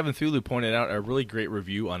 Yeah, Kevin Thulu pointed out a really great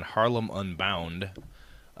review on Harlem Unbound.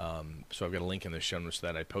 So I've got a link in the show notes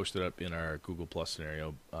that I posted up in our Google Plus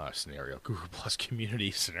Google Plus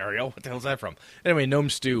community scenario. What the hell is that from? Anyway, Gnome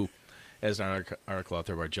Stew has an article out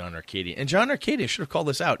there by John Arcadian. And John Arcadian should have called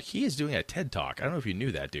this out. He is doing a TED Talk. I don't know if you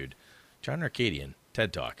knew that, dude. John Arcadian,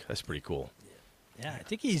 TED Talk. That's pretty cool. Yeah, I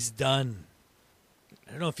think he's done.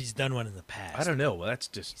 I don't know if he's done one in the past. I don't know. Well, that's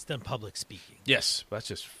just... He's done public speaking. Yes, that's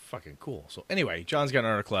just fucking cool. So anyway, John's got an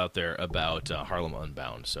article out there about Harlem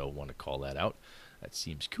Unbound, so want to call that out. That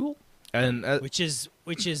seems cool. And which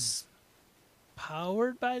is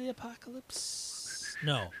powered by the apocalypse?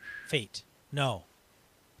 No. Fate. No.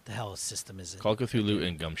 What the hell system is it? Call of Cthulhu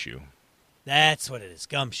and Gumshoe. That's what it is.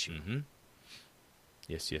 Gumshoe. Mm-hmm.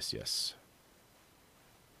 Yes.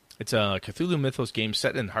 It's a Cthulhu Mythos game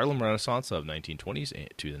set in Harlem Renaissance of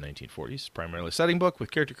 1920s to the 1940s. Primarily a setting book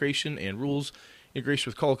with character creation and rules.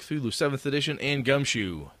 Integration with Call of Cthulhu 7th edition and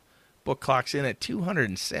Gumshoe. Book clocks in at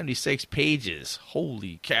 276 pages.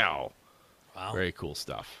 Holy cow. Wow. Very cool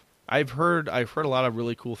stuff. I've heard a lot of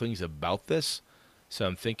really cool things about this, so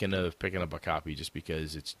I'm thinking of picking up a copy just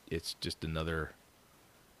because it's just another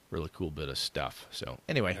really cool bit of stuff. So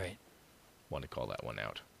anyway, All right. Want to call that one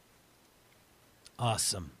out.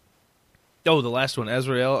 Awesome. Oh, the last one,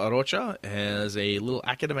 Azrael Arocha, has a little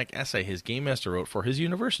academic essay his game master wrote for his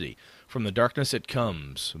university, From the Darkness It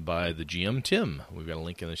Comes, by the GM Tim. We've got a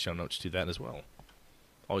link in the show notes to that as well.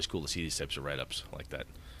 Always cool to see these types of write-ups like that,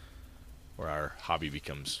 where our hobby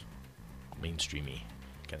becomes mainstreamy.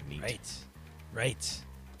 Kind of neat. Right.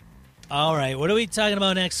 All right, what are we talking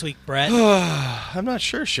about next week, Brett? I'm not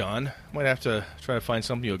sure, Sean. Might have to try to find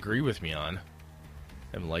something you agree with me on.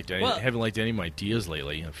 Haven't liked any of my ideas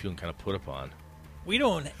lately. I'm feeling kind of put upon. We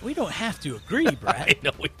don't have to agree, Brett. I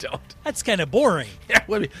know we don't. That's kind of boring.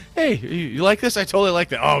 Yeah. Hey, you like this? I totally like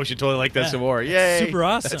that. Oh, we should totally like that some more. Yay! Super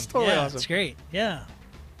awesome. That's totally awesome. It's great. Yeah.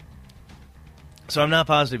 So I'm not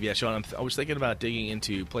positive yet, Sean. I was thinking about digging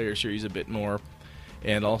into Player Series a bit more,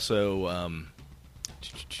 and also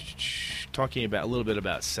talking about a little bit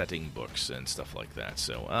about setting books and stuff like that.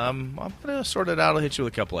 So I'm gonna sort it out. I'll hit you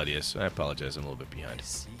with a couple ideas. I apologize, I'm a little bit behind. I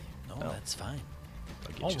see. No, Oh. that's fine.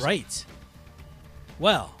 I'll get All you right.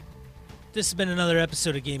 Well, this has been another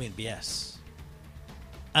episode of Gaming BS.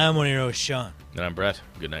 I'm one of your hosts, Sean. some. And I'm Brett.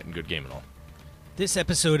 Good night and good game and all. This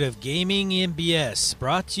episode of Gaming in BS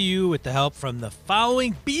brought to you with the help from the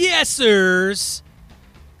following BSers: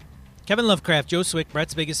 Kevin Lovecraft, Joe Swick,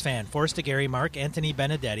 Brett's biggest fan, Forrest Gary, Mark Anthony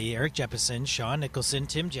Benedetti, Eric Jeppesen, Sean Nicholson,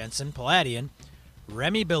 Tim Jensen, Palladian,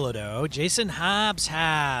 Remy Bilodeau, Jason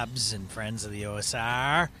Hobbs, and friends of the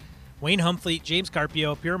OSR, Wayne Humfleet, James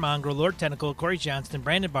Carpio, Pure Mongrel, Lord Tentacle, Corey Johnston,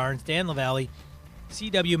 Brandon Barnes, Dan LaValle,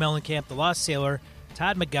 C.W. Mellencamp, The Lost Sailor,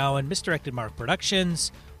 Todd McGowan, Misdirected Mark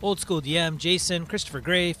Productions, Old School DM, Jason, Christopher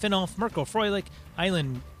Gray, Finolf, Mirko Froelich,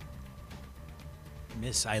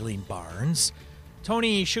 Miss Eileen Barnes,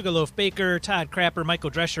 Tony Sugarloaf Baker, Todd Crapper, Michael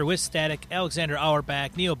Drescher with Static, Alexander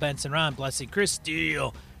Auerbach, Neil Benson, Ron Blessing, Chris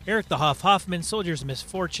Steele, Eric the Huff Hoffman, Soldiers of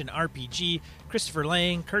Misfortune RPG, Christopher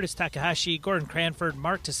Lang, Curtis Takahashi, Gordon Cranford,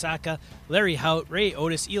 Mark Tasaka, Larry Hout, Ray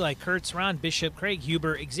Otis, Eli Kurtz, Ron Bishop, Craig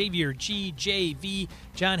Huber, Xavier G, JV,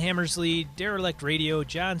 John Hammersley, Derelict Radio,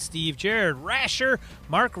 John Steve, Jared Rasher,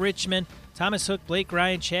 Mark Richmond, Thomas Hook, Blake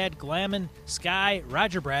Ryan, Chad Glamon, Sky,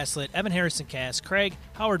 Roger Braslett, Evan Harrison Cass, Craig,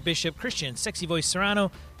 Howard Bishop, Christian, Sexy Voice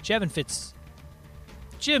Serrano, Jim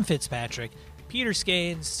Fitzpatrick, Peter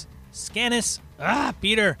Scanes,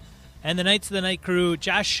 Peter, and the Knights of the Night Crew,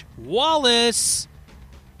 Josh Wallace,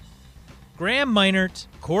 Graham Meinert,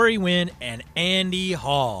 Corey Wynn, and Andy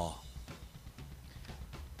Hall.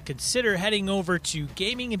 Consider heading over to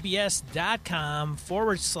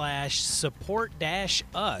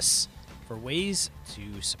gamingandbs.com/support-us for ways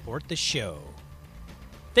to support the show.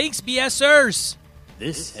 Thanks, BSers!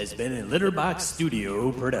 This has been a Litterbox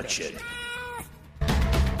Studio production.